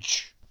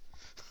Cage.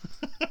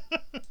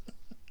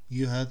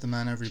 You heard the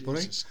man,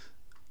 everybody. Jesus.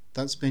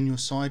 That's been your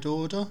side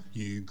order,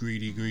 you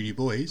greedy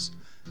boys.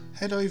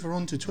 Head over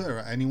onto Twitter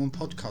at Anyone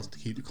Podcast to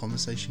keep the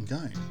conversation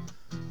going.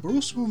 We're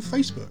also on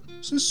Facebook,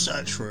 so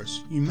search for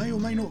us. You may or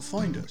may not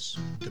find us,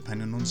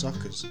 depending on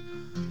Zuckers.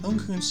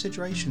 Longer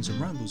considerations and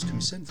rambles can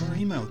be sent via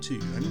email to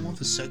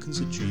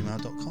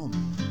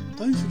anyoneforseconds@gmail.com.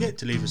 Don't forget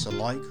to leave us a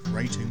like,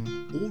 rating,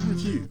 or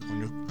review on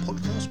your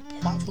podcast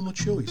platform of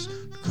choice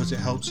because it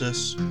helps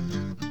us grow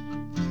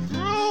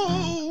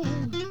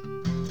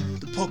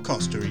the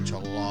podcast to reach a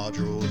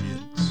larger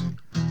audience.